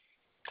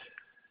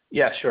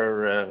 Yeah,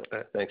 sure.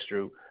 Thanks,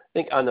 Drew. I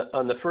think on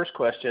the first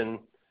question,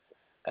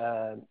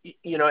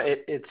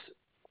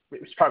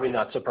 it's probably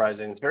not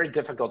surprising. It's very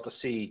difficult to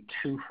see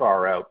too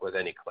far out with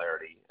any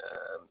clarity.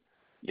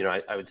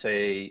 I would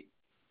say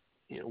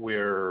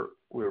we're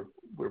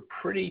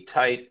pretty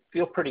tight,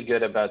 feel pretty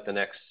good about the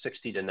next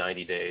 60 to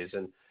 90 days.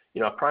 And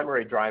a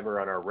primary driver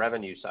on our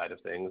revenue side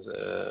of things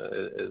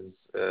is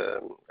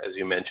as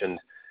you mentioned,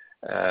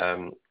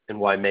 and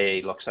why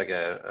May looks like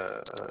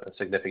a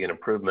significant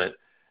improvement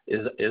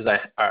is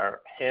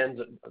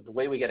the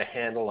way we get a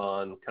handle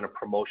on kind of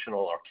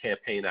promotional or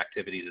campaign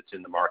activity that's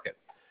in the market.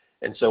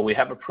 And so we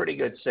have a pretty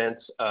good sense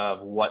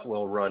of what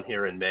will run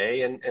here in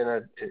May, and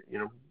a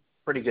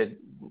pretty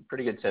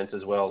good sense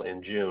as well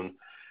in June.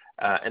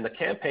 And the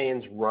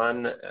campaigns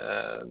run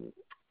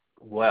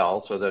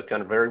well, so the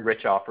kind of very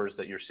rich offers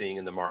that you're seeing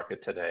in the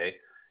market today,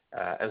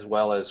 as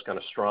well as kind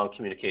of strong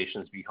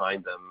communications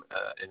behind them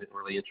and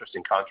really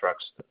interesting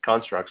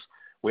constructs.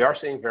 We are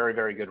seeing very,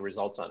 very good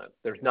results on it.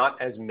 There's not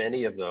as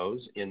many of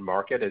those in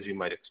market as you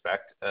might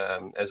expect,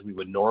 as we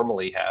would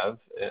normally have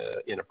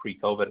in a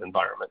pre-COVID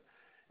environment.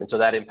 And so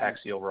that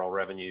impacts the overall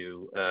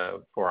revenue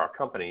for our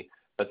company.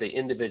 But the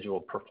individual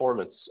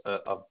performance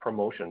of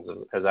promotions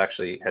has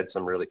actually had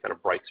some really kind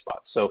of bright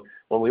spots. So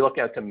when we look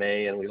out to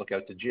May and we look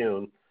out to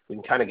June, we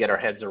can kind of get our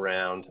heads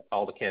around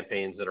all the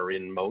campaigns that are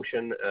in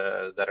motion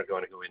that are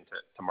going to go into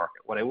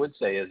market. What I would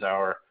say is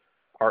our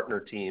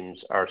partner teams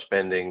are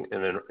spending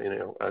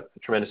a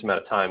tremendous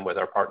amount of time with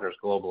our partners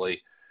globally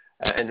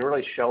and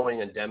really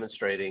showing and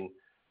demonstrating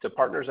to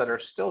partners that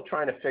are still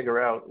trying to figure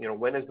out,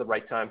 when is the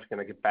right time to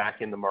kind of get back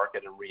in the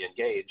market and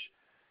re-engage.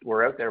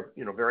 We're out there,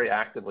 very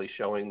actively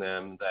showing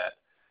them that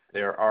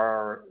there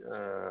are,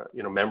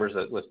 members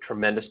with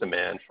tremendous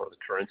demand for the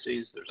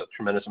currencies. There's a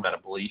tremendous amount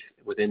of belief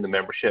within the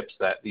memberships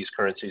that these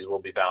currencies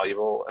will be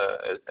valuable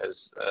as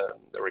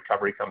the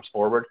recovery comes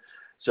forward.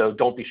 So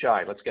don't be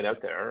shy. Let's get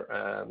out there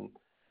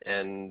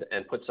and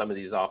put some of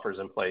these offers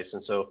in place.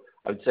 And so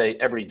I would say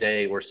every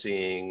day we're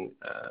seeing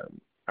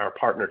our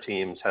partner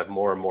teams have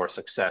more and more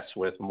success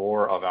with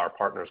more of our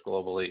partners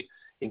globally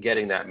in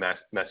getting that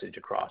message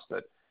across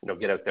that,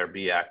 get out there,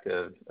 be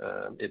active.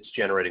 It's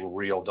generating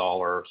real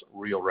dollars,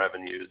 real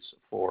revenues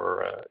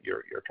for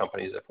your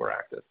companies if we're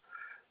active.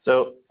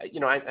 So, I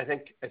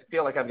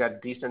feel like I've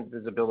got decent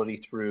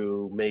visibility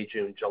through May,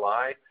 June,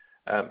 July.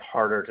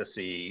 Harder to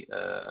see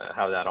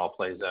how that all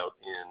plays out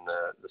in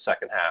the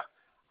second half.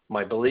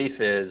 My belief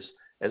is,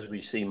 as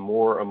we see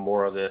more and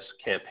more of this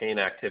campaign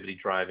activity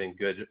driving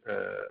good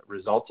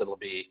results, it'll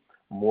be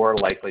more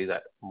likely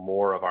that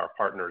more of our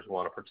partners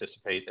want to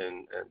participate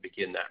and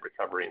begin that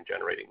recovery and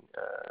generating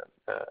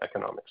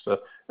economics. So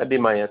that'd be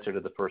my answer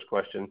to the first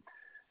question.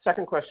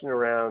 Second question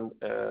around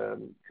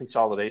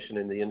consolidation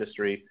in the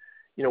industry.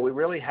 We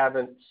really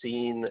haven't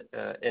seen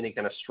any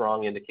kind of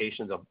strong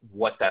indications of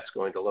what that's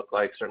going to look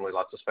like. Certainly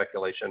lots of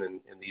speculation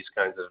in these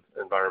kinds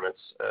of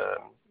environments.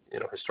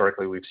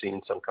 Historically we've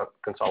seen some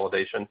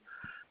consolidation.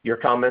 Your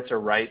comments are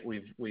right.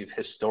 We've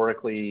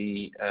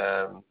historically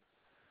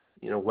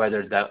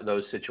weathered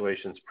those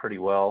situations pretty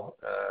well.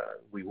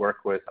 We work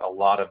with a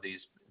lot of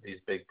these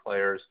big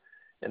players,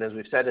 and as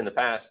we've said in the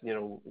past,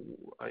 in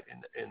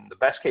the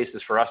best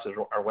cases for us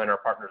are when our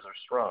partners are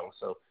strong.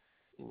 So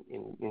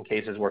in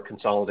cases where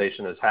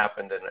consolidation has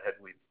happened and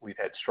we've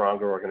had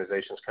stronger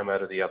organizations come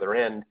out of the other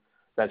end,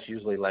 that's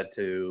usually led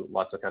to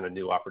lots of kind of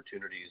new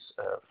opportunities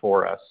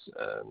for us,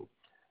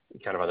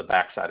 kind of on the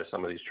backside of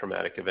some of these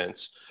traumatic events.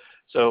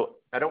 So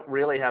I don't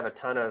really have a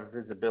ton of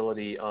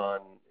visibility on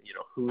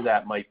who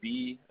that might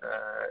be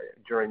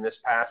during this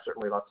past.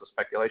 Certainly lots of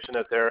speculation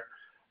out there.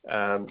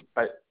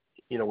 But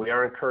we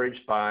are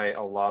encouraged by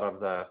a lot of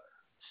the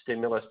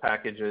stimulus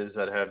packages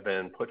that have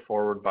been put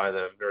forward by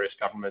the various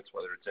governments,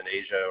 whether it's in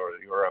Asia or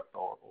Europe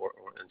or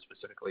and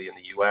specifically in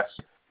the U.S.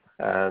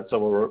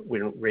 So we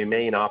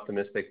remain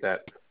optimistic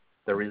that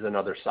there is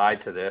another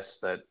side to this,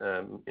 that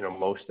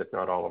most, if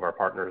not all, of our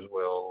partners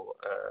will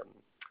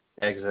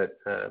exit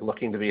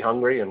looking to be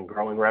hungry and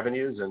growing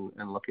revenues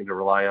and looking to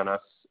rely on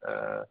us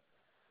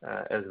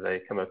as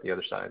they come out the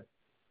other side.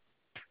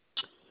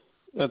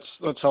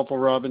 That's helpful,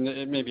 Rob. And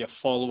it may be a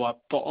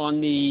follow-up, but on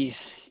the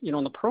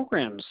on the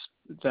programs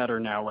that are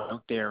now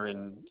out there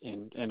and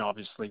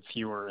obviously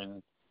fewer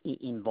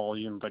in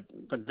volume,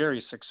 but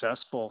very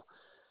successful,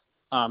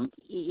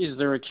 is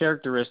there a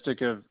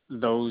characteristic of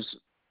those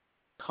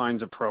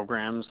kinds of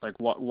programs? Like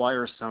why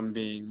are some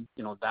being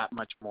that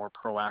much more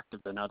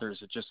proactive than others?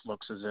 It just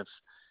looks as if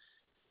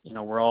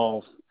we're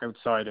all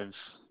outside of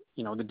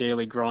the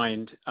daily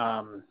grind,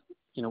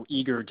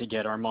 eager to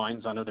get our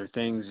minds on other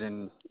things,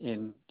 and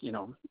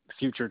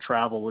future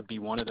travel would be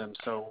one of them.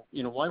 So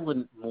why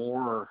wouldn't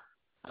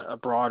a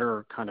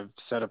broader kind of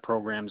set of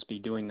programs be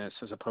doing this,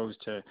 as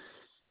opposed to,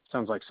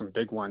 sounds like some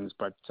big ones,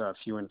 but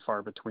few and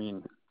far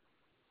between?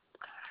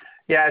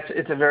 Yeah,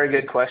 it's a very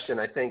good question.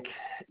 I think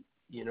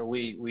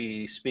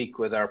we speak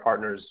with our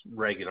partners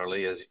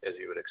regularly, as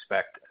you would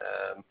expect,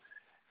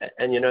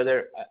 and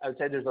I would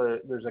say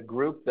there's a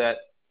group that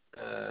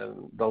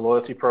the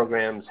loyalty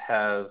programs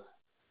have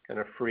kind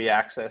of free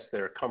access.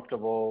 They're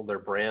comfortable. Their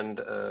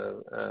brand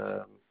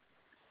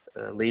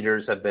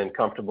leaders have been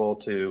comfortable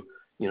to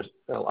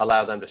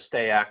allow them to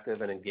stay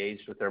active and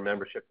engaged with their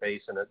membership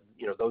base, and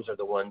those are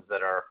the ones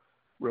that are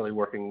really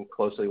working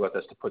closely with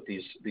us to put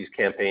these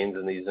campaigns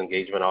and these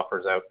engagement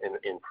offers out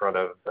in front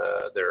of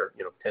their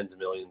tens of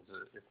millions,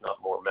 if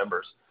not more,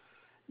 members.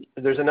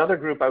 There's another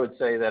group I would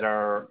say that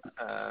are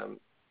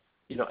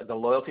the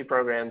loyalty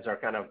programs are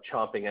kind of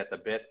chomping at the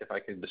bit, if I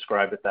could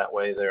describe it that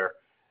way.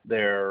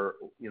 They're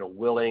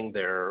willing.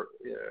 They're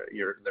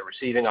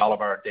receiving all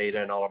of our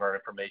data and all of our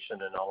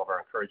information and all of our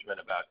encouragement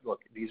about,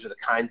 look, these are the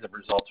kinds of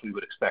results we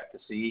would expect to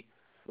see.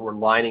 we're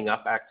lining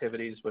up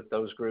activities with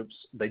those groups.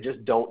 They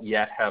just don't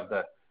yet have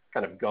the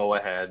kind of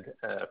go-ahead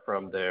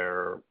from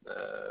their,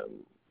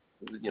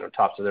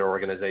 tops of their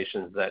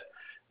organizations that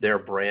their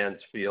brands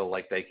feel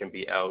like they can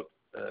be out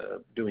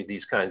doing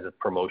these kinds of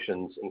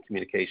promotions and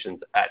communications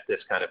at this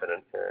kind of an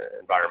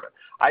environment.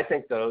 I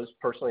think those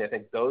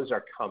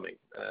are coming.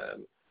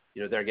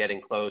 They're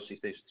getting close. You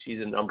see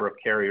the number of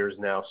carriers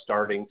now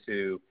starting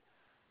to,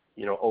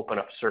 open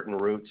up certain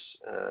routes.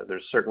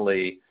 There's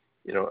certainly,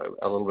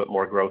 a little bit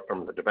more growth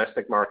from the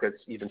domestic markets.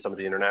 Even some of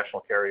the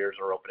international carriers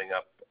are opening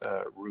up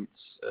routes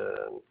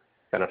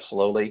kind of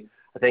slowly.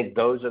 I think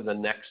those are the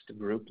next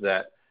group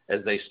that,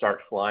 as they start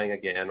flying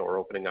again or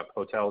opening up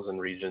hotels and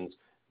regions,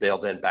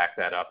 they'll then back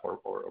that up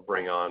or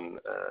bring on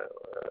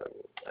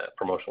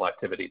promotional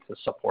activity to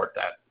support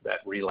that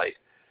relay.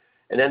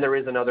 And then there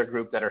is another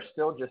group that are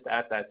still just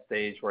at that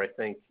stage where I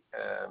think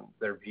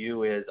their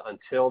view is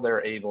until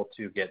they're able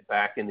to get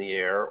back in the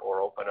air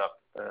or open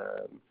up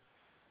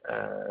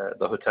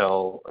the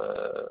hotel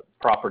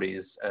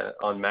properties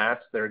en masse,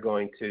 they're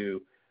going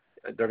to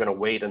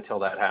wait until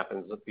that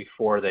happens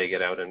before they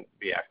get out and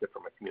be active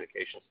from a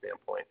communication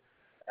standpoint.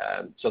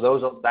 So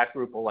that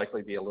group will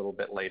likely be a little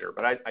bit later.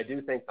 But I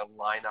do think the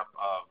lineup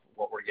of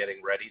what we're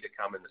getting ready to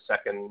come in the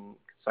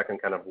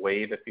second kind of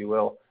wave, if you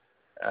will,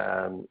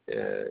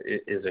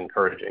 is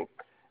encouraging.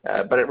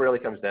 But it really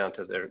comes down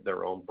to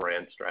their own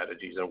brand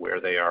strategies and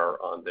where they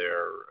are on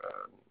their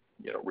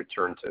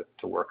return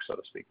to work, so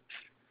to speak.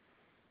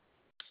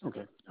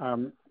 Okay,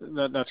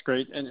 that's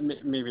great. And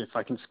maybe if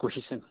I can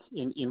squeeze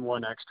in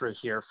one extra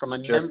here, from a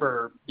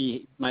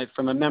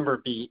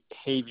member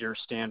behavior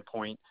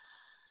standpoint,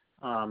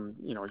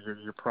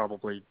 you're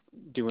probably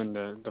doing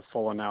the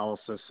full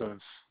analysis of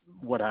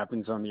what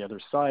happens on the other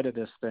side of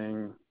this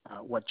thing,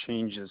 what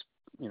changes,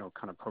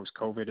 kind of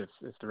post-COVID,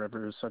 if there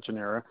ever is such an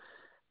era.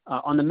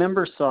 On the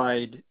member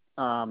side,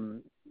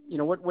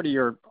 what are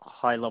your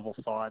high-level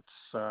thoughts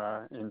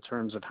in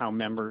terms of how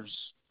members,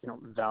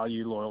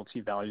 value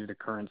loyalty, value the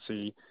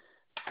currency,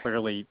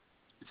 clearly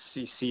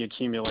see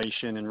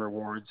accumulation and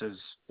rewards as,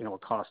 a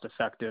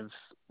cost-effective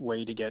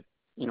way to get,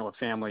 a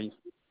family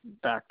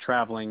back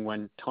traveling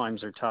when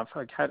times are tough?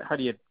 Like, how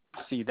do you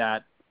see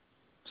that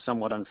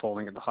somewhat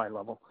unfolding at the high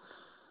level?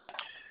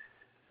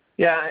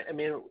 Yeah, I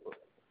mean,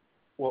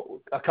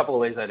 well, a couple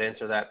of ways I'd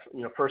answer that.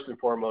 First and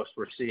foremost,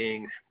 we're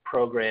seeing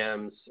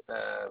programs,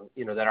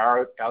 that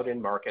are out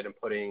in market and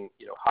putting,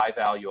 high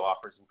value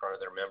offers in front of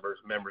their members.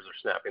 Members are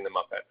snapping them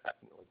up at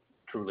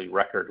truly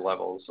record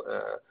levels.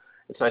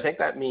 And so I think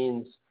that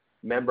means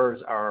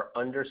members are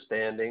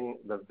understanding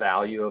the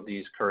value of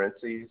these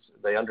currencies.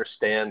 They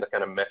understand the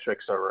kind of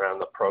metrics around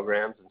the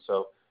programs. And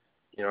so,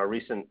 a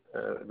recent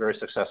very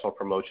successful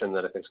promotion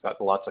that I think's got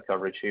lots of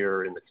coverage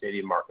here in the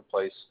Canadian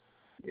marketplace,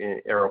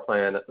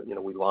 Aeroplan,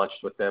 we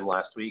launched with them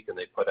last week, and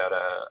they put out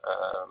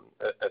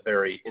a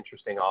very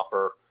interesting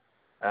offer.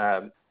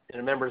 And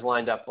members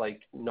lined up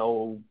like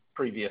no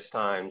previous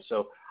time.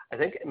 So I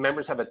think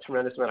members have a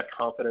tremendous amount of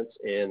confidence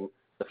in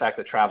the fact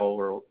that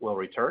travel will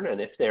return, and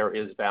if there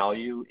is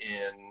value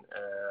in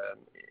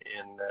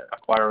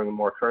acquiring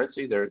more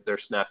currency, they're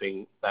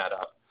snapping that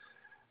up.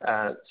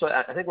 So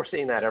I think we're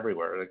seeing that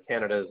everywhere.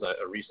 Canada is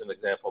a recent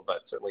example,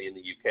 but certainly in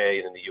the UK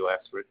and in the US,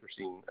 we're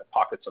seeing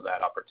pockets of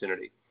that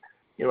opportunity.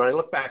 When I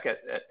look back at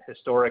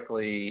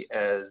historically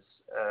as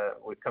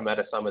we've come out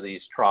of some of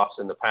these troughs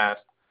in the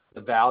past,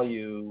 the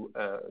value,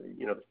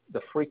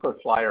 the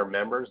frequent flyer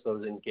members,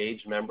 those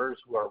engaged members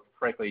who are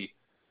frankly,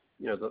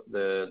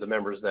 the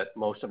members that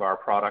most of our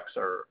products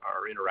are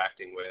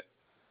interacting with,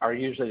 are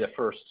usually the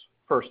first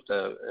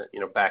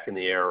back in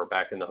the air or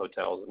back in the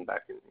hotels and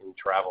back in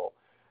travel.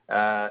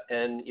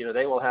 And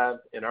they will have,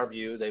 in our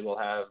view,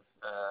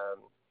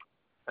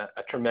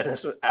 a tremendous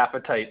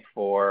appetite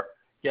for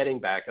getting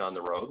back on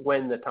the road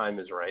when the time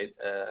is right,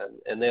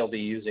 and they'll be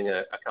using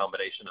a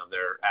combination of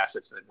their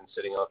assets that have been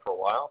sitting on for a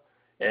while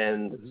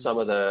and some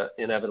of the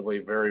inevitably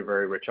very,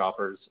 very rich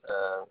offers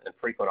and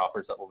frequent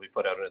offers that will be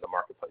put out into the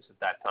marketplace at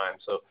that time.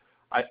 So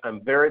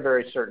I'm very,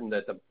 very certain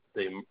that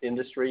the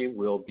industry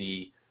will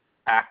be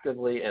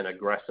actively and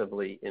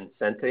aggressively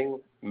incenting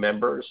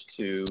members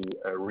to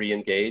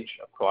re-engage,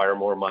 acquire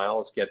more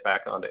miles, get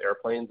back onto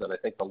airplanes, and I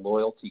think the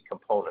loyalty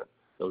component,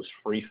 those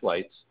free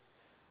flights,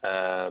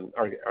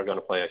 are going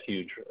to play a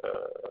huge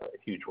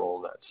role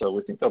in that. So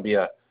we think there'll be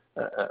a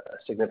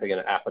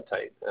significant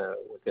appetite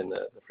within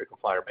the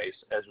frequent flyer base,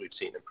 as we've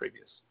seen in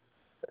previous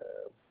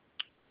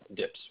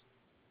dips.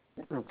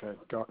 Okay,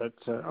 got it.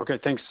 Okay,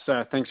 thanks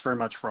very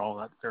much for all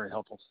that. Very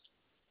helpful.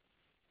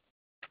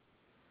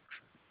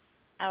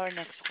 Our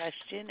next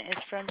question is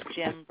from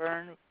Jim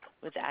Byrne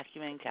with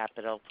Acumen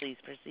Capital. Please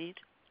proceed.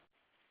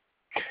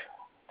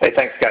 Hey,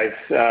 thanks, guys.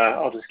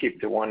 I'll just keep it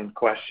to one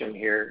question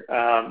here.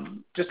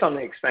 Just on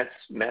the expense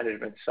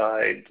management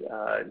side,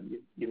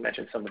 you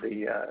mentioned some of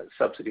the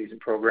subsidies and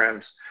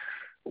programs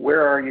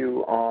where are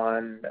you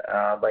on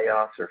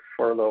layoffs or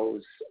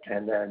furloughs,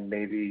 and then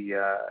maybe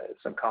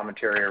some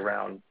commentary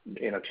around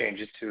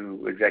changes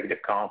to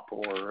executive comp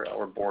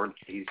or board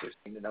fees? I've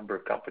seen a number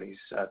of companies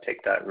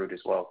take that route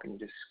as well. Can you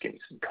just give me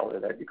some color?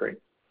 That'd be great.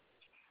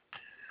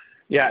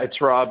 Yeah,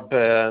 it's Rob.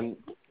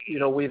 We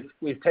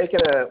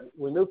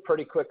moved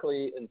pretty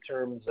quickly in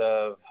terms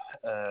of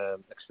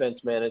expense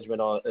management,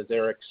 as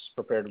Eric's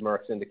prepared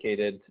remarks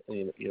indicated.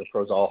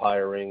 Froze all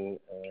hiring,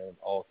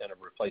 all kind of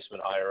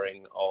replacement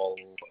hiring, all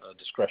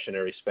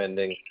discretionary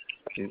spending.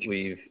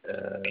 We've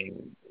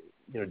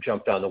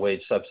jumped on the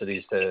wage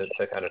subsidies to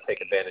kind of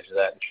take advantage of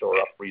that and shore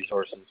up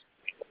resources.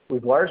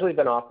 We've largely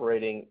been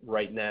operating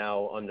right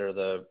now under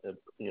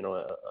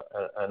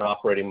an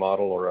operating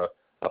model or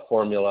a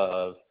formula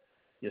of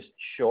just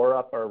shore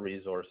up our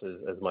resources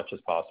as much as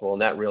possible.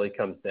 And that really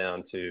comes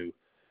down to,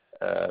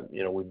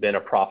 we've been a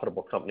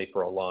profitable company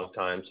for a long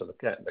time, so the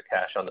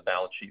cash on the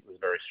balance sheet was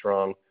very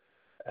strong.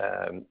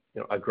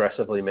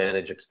 Aggressively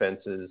manage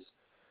expenses,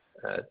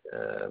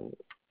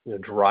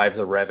 drive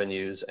the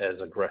revenues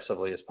as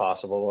aggressively as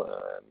possible.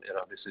 And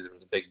obviously there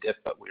was a big dip,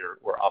 but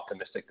we're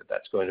optimistic that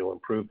that's going to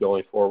improve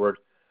going forward.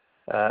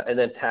 And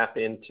then tap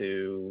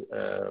into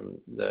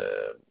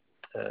the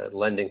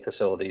lending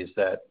facilities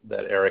that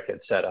Eric had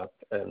set up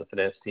and the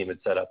finance team had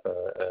set up,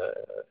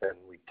 and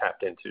we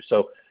tapped into.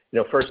 So,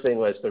 first thing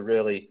was to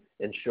really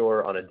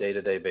ensure on a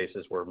day-to-day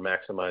basis we're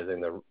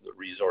maximizing the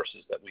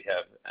resources that we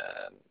have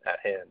at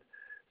hand.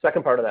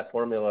 Second part of that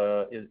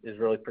formula is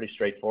really pretty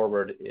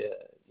straightforward.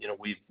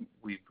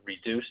 We've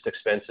reduced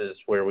expenses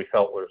where we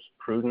felt was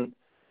prudent.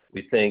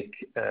 We think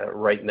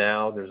right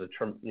now there's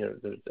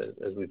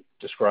as we've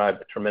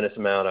described, a tremendous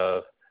amount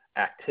of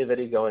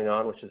activity going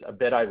on, which is a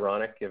bit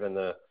ironic given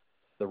the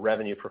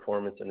revenue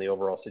performance and the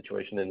overall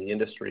situation in the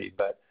industry.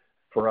 But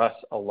for us,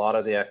 a lot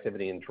of the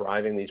activity in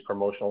driving these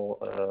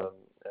promotional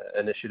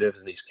initiatives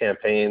and these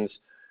campaigns,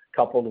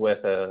 coupled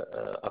with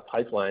a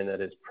pipeline that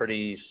is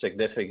pretty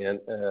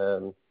significant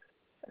to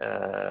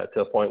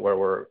a point where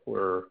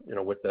we're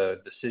with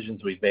the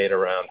decisions we've made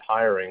around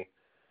hiring,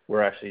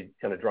 we're actually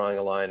kind of drawing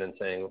a line and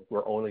saying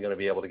we're only going to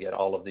be able to get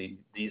all of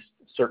these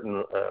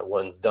certain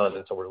ones done,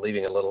 and so we're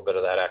leaving a little bit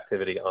of that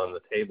activity on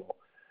the table.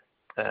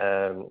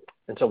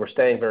 And so we're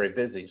staying very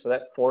busy. So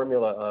that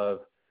formula of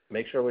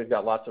make sure we've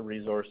got lots of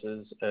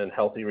resources and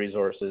healthy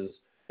resources,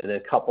 and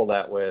then couple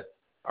that with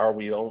are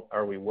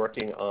we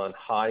working on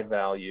high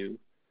value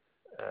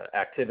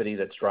activity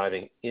that's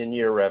driving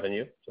in-year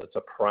revenue? So it's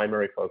a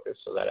primary focus.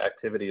 So that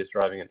activity is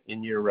driving an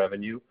in-year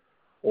revenue,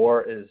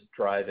 or is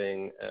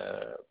driving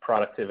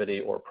productivity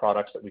or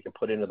products that we can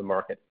put into the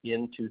market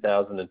in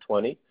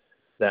 2020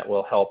 that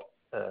will help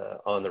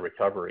on the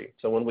recovery.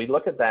 So when we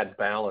look at that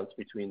balance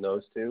between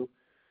those two,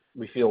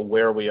 we feel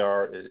where we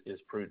are is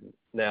prudent.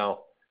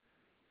 Now,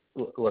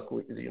 look,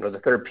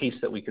 the third piece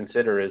that we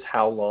consider is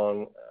how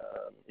long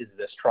is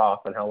this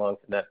trough, and how long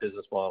can that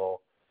business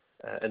model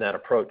and that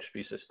approach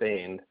be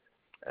sustained?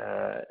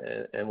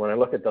 And when I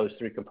look at those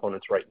three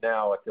components right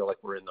now, I feel like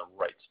we're in the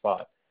right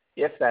spot.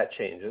 If that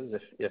changes,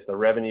 if the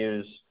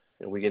revenues,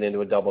 we get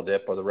into a double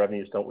dip, or the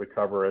revenues don't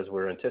recover as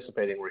we're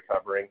anticipating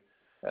recovering,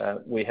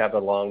 we have a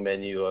long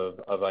menu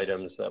of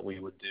items that we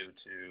would do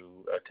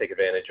to take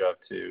advantage of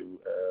to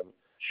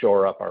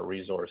shore up our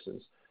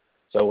resources.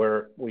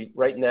 So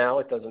right now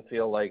it doesn't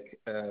feel like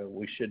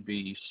we should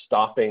be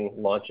stopping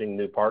launching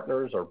new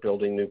partners or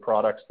building new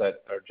products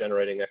that are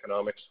generating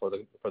economics for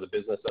the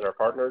business and our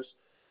partners.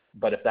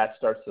 But if that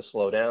starts to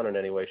slow down in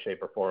any way,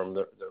 shape, or form,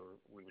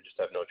 we would just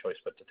have no choice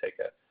but to take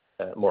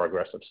a more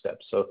aggressive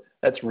steps. So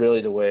that's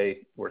really the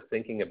way we're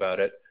thinking about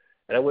it.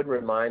 And I would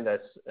remind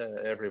us,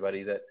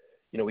 everybody, that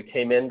we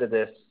came into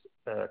this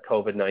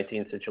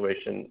COVID-19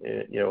 situation,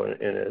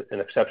 in an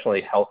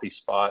exceptionally healthy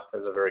spot,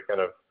 as a very kind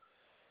of,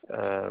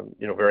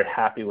 very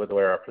happy with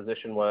where our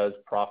position was,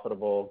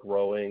 profitable,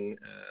 growing,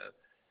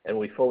 and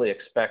we fully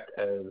expect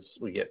as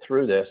we get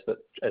through this that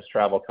as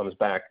travel comes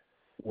back,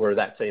 we're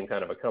that same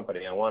kind of a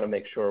company. I want to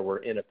make sure we're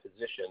in a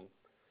position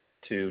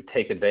to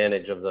take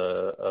advantage of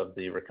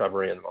the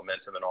recovery and the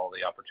momentum and all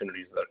the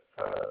opportunities that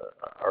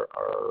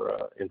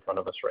are in front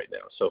of us right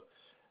now. So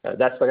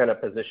that's the kind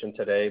of position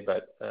today,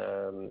 but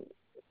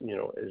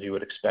as you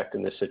would expect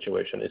in this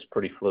situation, it's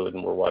pretty fluid,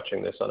 and we're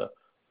watching this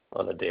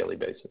on a daily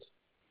basis.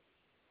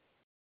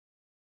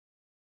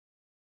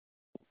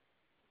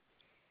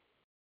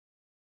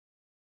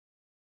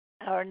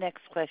 Our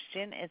next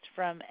question is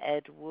from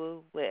Ed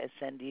Wu with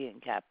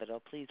Ascendiant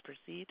Capital. Please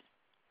proceed.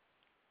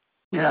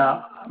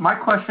 Yeah, my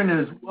question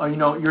is,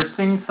 you're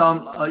seeing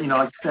some, like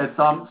you said,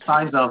 some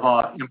signs of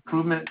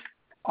improvement.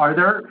 Are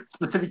there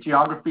specific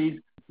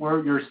geographies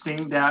where you're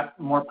seeing that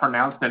more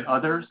pronounced than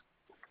others?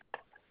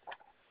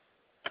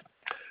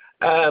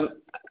 I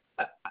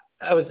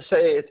would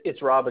say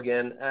it's Rob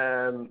again.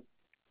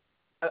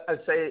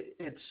 I'd say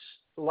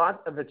a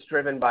lot of it's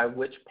driven by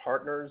which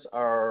partners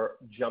are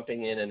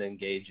jumping in and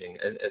engaging.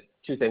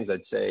 Two things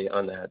I'd say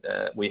on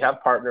that. We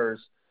have partners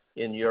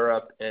in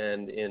Europe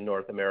and in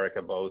North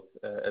America, both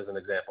as an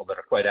example, that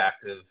are quite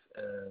active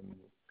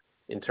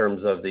in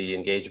terms of the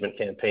engagement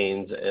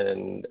campaigns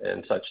and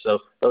such. So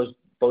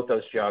both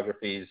those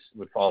geographies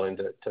would fall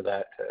into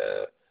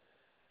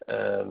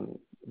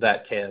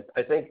that camp.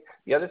 I think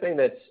the other thing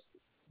that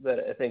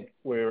I think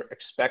we're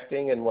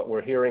expecting and what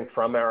we're hearing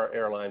from our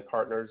airline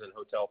partners and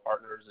hotel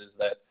partners is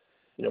that,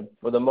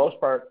 for the most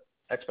part,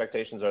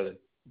 expectations are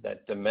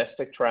that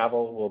domestic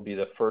travel will be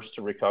the first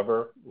to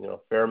recover.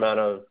 Fair amount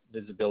of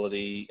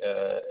visibility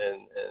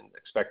and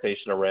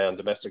expectation around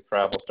domestic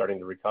travel starting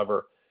to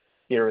recover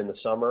here in the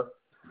summer.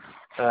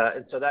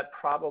 And so that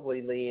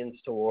probably leans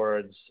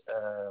towards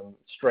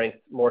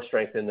more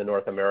strength in the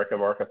North America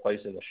marketplace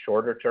in the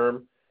shorter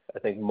term. I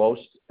think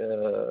most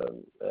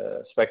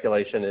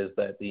speculation is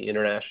that the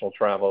international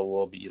travel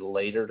will be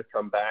later to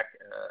come back,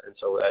 and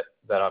so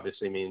that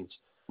obviously means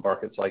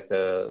markets like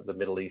the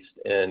Middle East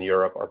and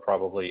Europe are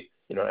probably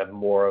have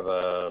more of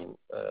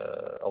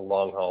a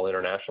long haul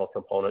international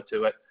component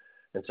to it,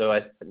 and so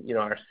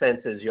our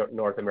sense is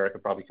North America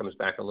probably comes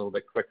back a little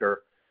bit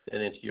quicker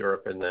than into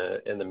Europe and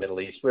the Middle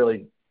East,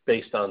 really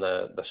based on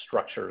the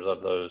structures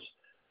of those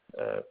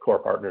core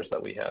partners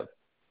that we have.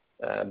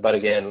 But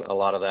again, a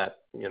lot of that,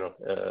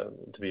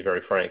 to be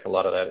very frank, a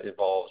lot of that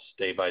evolves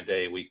day by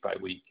day, week by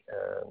week.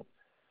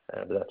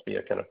 But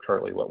that's kind of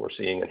currently what we're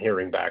seeing and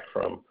hearing back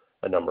from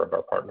a number of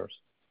our partners.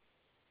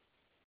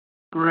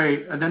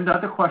 Great. And then the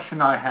other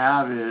question I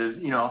have is,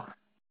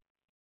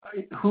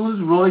 who's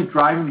really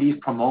driving these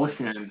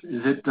promotions?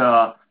 Is it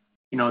the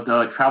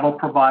travel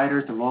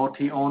providers, the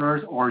loyalty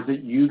owners, or is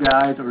it you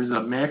guys, or is it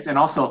a mix? And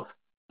also,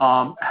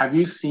 have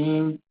you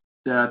seen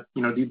that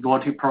these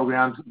loyalty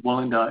programs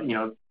willing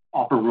to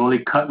offer really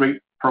cut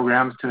rate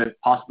programs to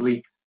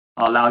possibly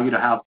allow you to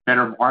have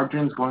better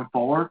margins going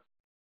forward?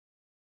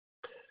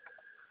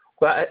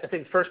 Well, I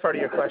think the first part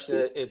of your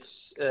question,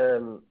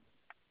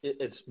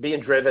 it's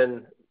being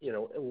driven.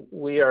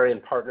 We are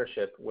in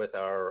partnership with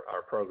our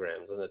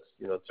programs, and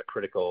it's a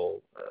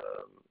critical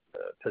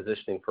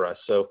positioning for us.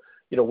 So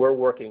we're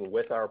working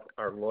with our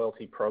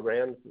loyalty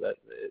programs that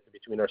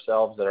between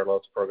ourselves and our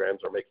loyalty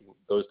programs are making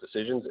those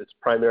decisions. It's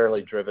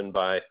primarily driven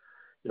by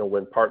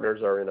when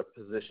partners are in a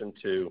position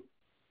to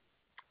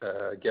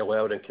go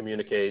out and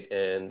communicate,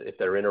 and if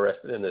they're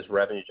interested in this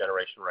revenue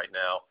generation right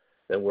now,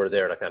 then we're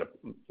there to kind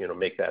of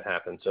make that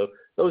happen. So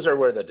those are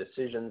where the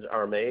decisions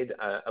are made.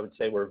 I would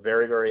say we're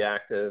very, very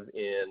active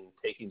in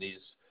taking these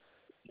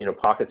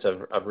pockets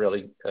of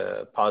really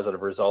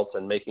positive results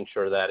and making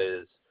sure that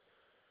is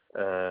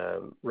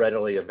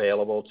readily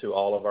available to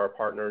all of our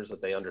partners,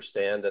 that they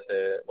understand that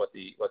what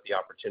the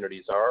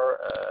opportunities are,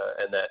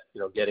 and that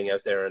getting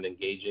out there and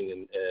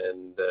engaging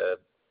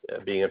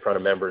and being in front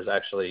of members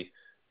actually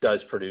does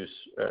produce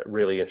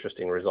really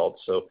interesting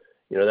results. So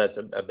that's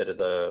a bit of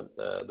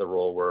the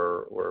role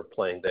we're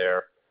playing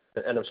there.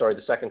 And I'm sorry,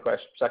 the second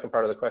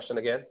part of the question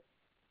again.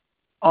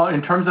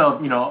 In terms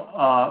of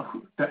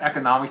the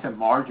economics and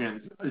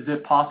margins, is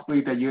it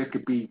possibly that you guys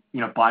could be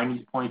buying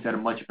these points at a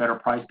much better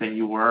price than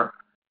you were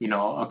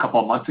a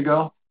couple of months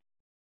ago?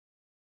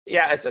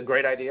 Yeah, it's a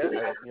great idea.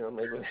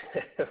 Maybe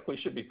we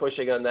should be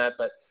pushing on that,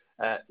 but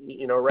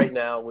right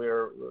now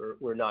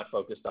we're not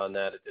focused on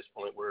that at this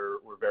point. We're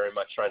very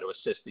much trying to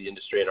assist the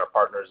industry and our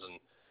partners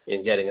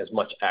in getting as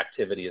much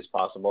activity as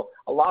possible.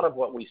 A lot of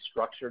what we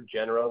structure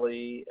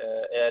generally,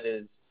 Ed,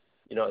 is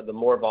the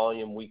more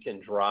volume we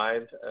can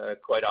drive,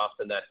 quite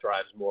often that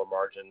drives more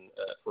margin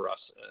for us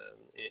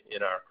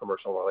in our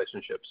commercial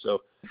relationships.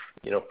 So,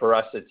 for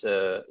us, it's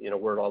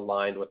we're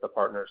aligned with the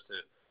partners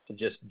to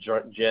just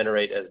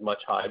generate as much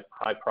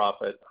high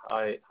profit,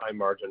 high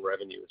margin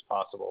revenue as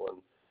possible,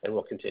 and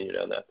we'll continue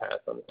down that path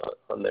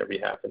on their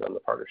behalf and on the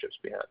partnership's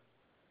behalf.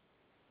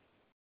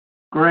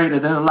 Great.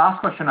 And then the last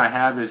question I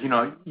have is,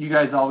 you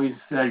guys always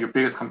say your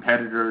biggest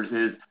competitors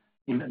is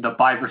the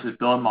buy versus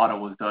build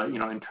model with the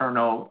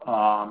internal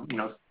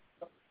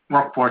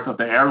workforce of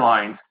the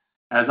airlines,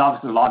 as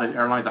obviously a lot of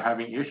airlines are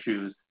having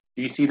issues.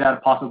 Do you see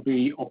that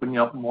possibly opening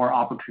up more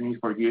opportunities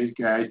for you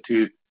guys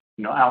to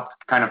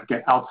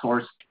get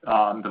outsourced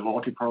the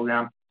loyalty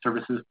program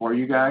services for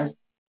you guys?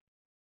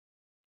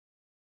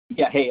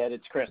 Yeah. Hey, Ed,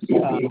 it's Chris.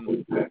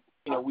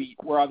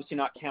 We're obviously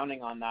not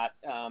counting on that,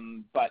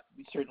 but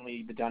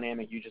certainly the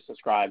dynamic you just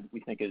described,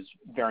 we think is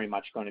very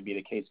much going to be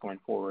the case going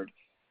forward.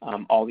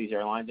 All these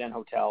airlines and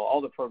hotel, all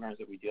the programs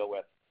that we deal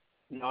with,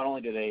 not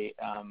only do they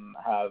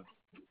have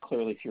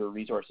clearly fewer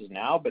resources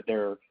now, but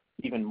they're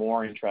even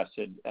more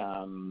interested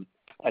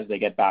as they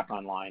get back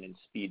online and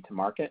speed to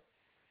market.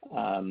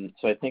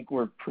 So I think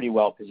we're pretty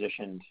well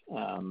positioned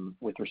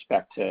with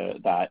respect to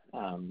that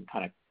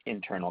kind of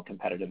internal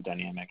competitive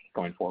dynamic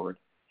going forward.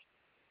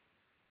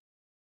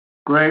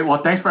 Great.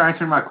 Well, thanks for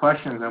answering my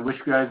questions, and wish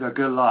you guys a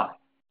good luck.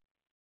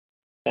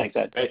 Thanks,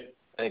 Ed. Great.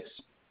 Thanks.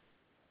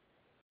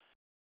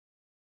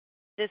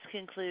 This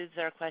concludes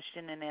our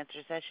question and answer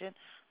session.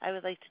 I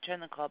would like to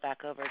turn the call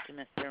back over to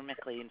Mr.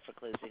 McLean for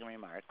closing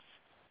remarks.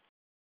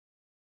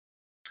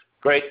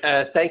 Great.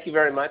 Thank you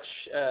very much.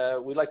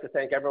 We'd like to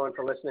thank everyone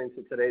for listening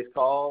to today's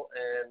call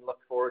and look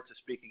forward to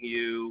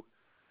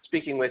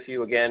speaking with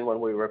you again when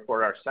we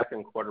report our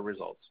second quarter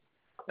results.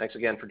 Thanks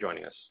again for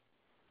joining us.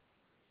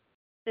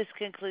 This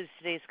concludes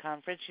today's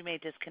conference. You may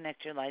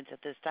disconnect your lines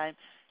at this time,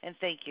 and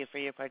thank you for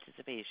your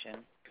participation.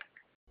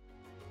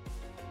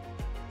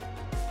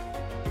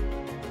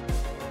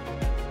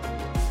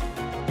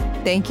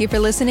 Thank you for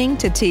listening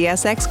to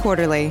TSX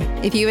Quarterly.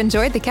 If you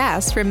enjoyed the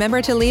cast,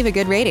 remember to leave a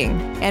good rating.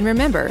 And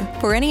remember,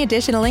 for any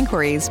additional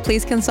inquiries,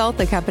 please consult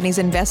the company's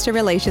investor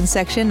relations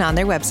section on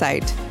their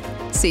website.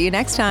 See you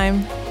next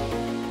time.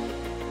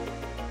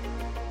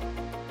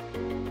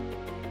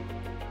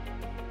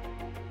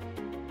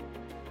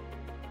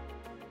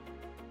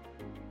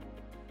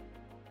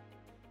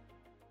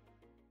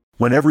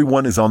 When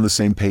everyone is on the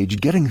same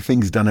page, getting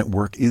things done at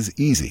work is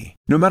easy.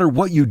 No matter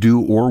what you do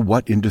or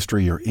what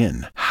industry you're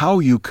in, how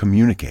you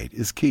communicate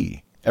is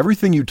key.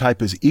 Everything you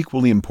type is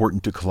equally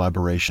important to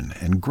collaboration,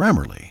 and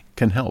Grammarly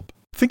can help.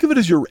 Think of it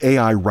as your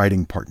AI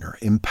writing partner,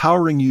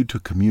 empowering you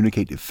to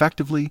communicate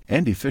effectively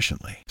and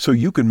efficiently so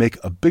you can make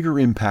a bigger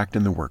impact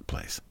in the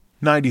workplace.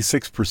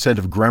 96%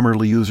 of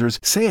Grammarly users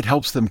say it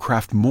helps them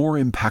craft more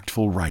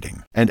impactful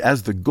writing. And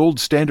as the gold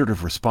standard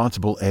of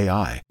responsible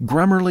AI,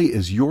 Grammarly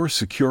is your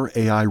secure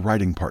AI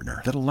writing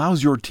partner that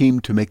allows your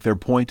team to make their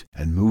point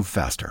and move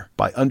faster.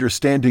 By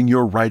understanding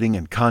your writing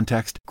and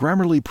context,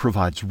 Grammarly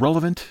provides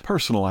relevant,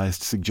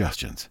 personalized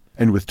suggestions.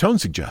 And with tone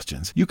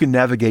suggestions, you can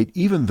navigate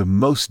even the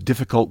most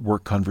difficult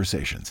work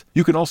conversations.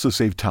 You can also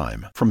save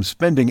time, from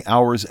spending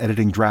hours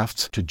editing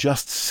drafts to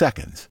just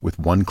seconds with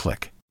one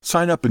click.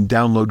 Sign up and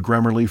download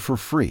Grammarly for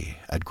free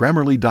at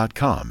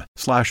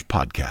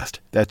Grammarly.com/podcast.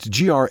 That's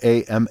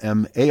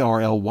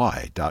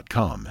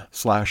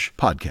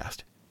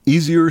GRAMMARLY.com/podcast.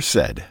 Easier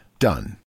said, done.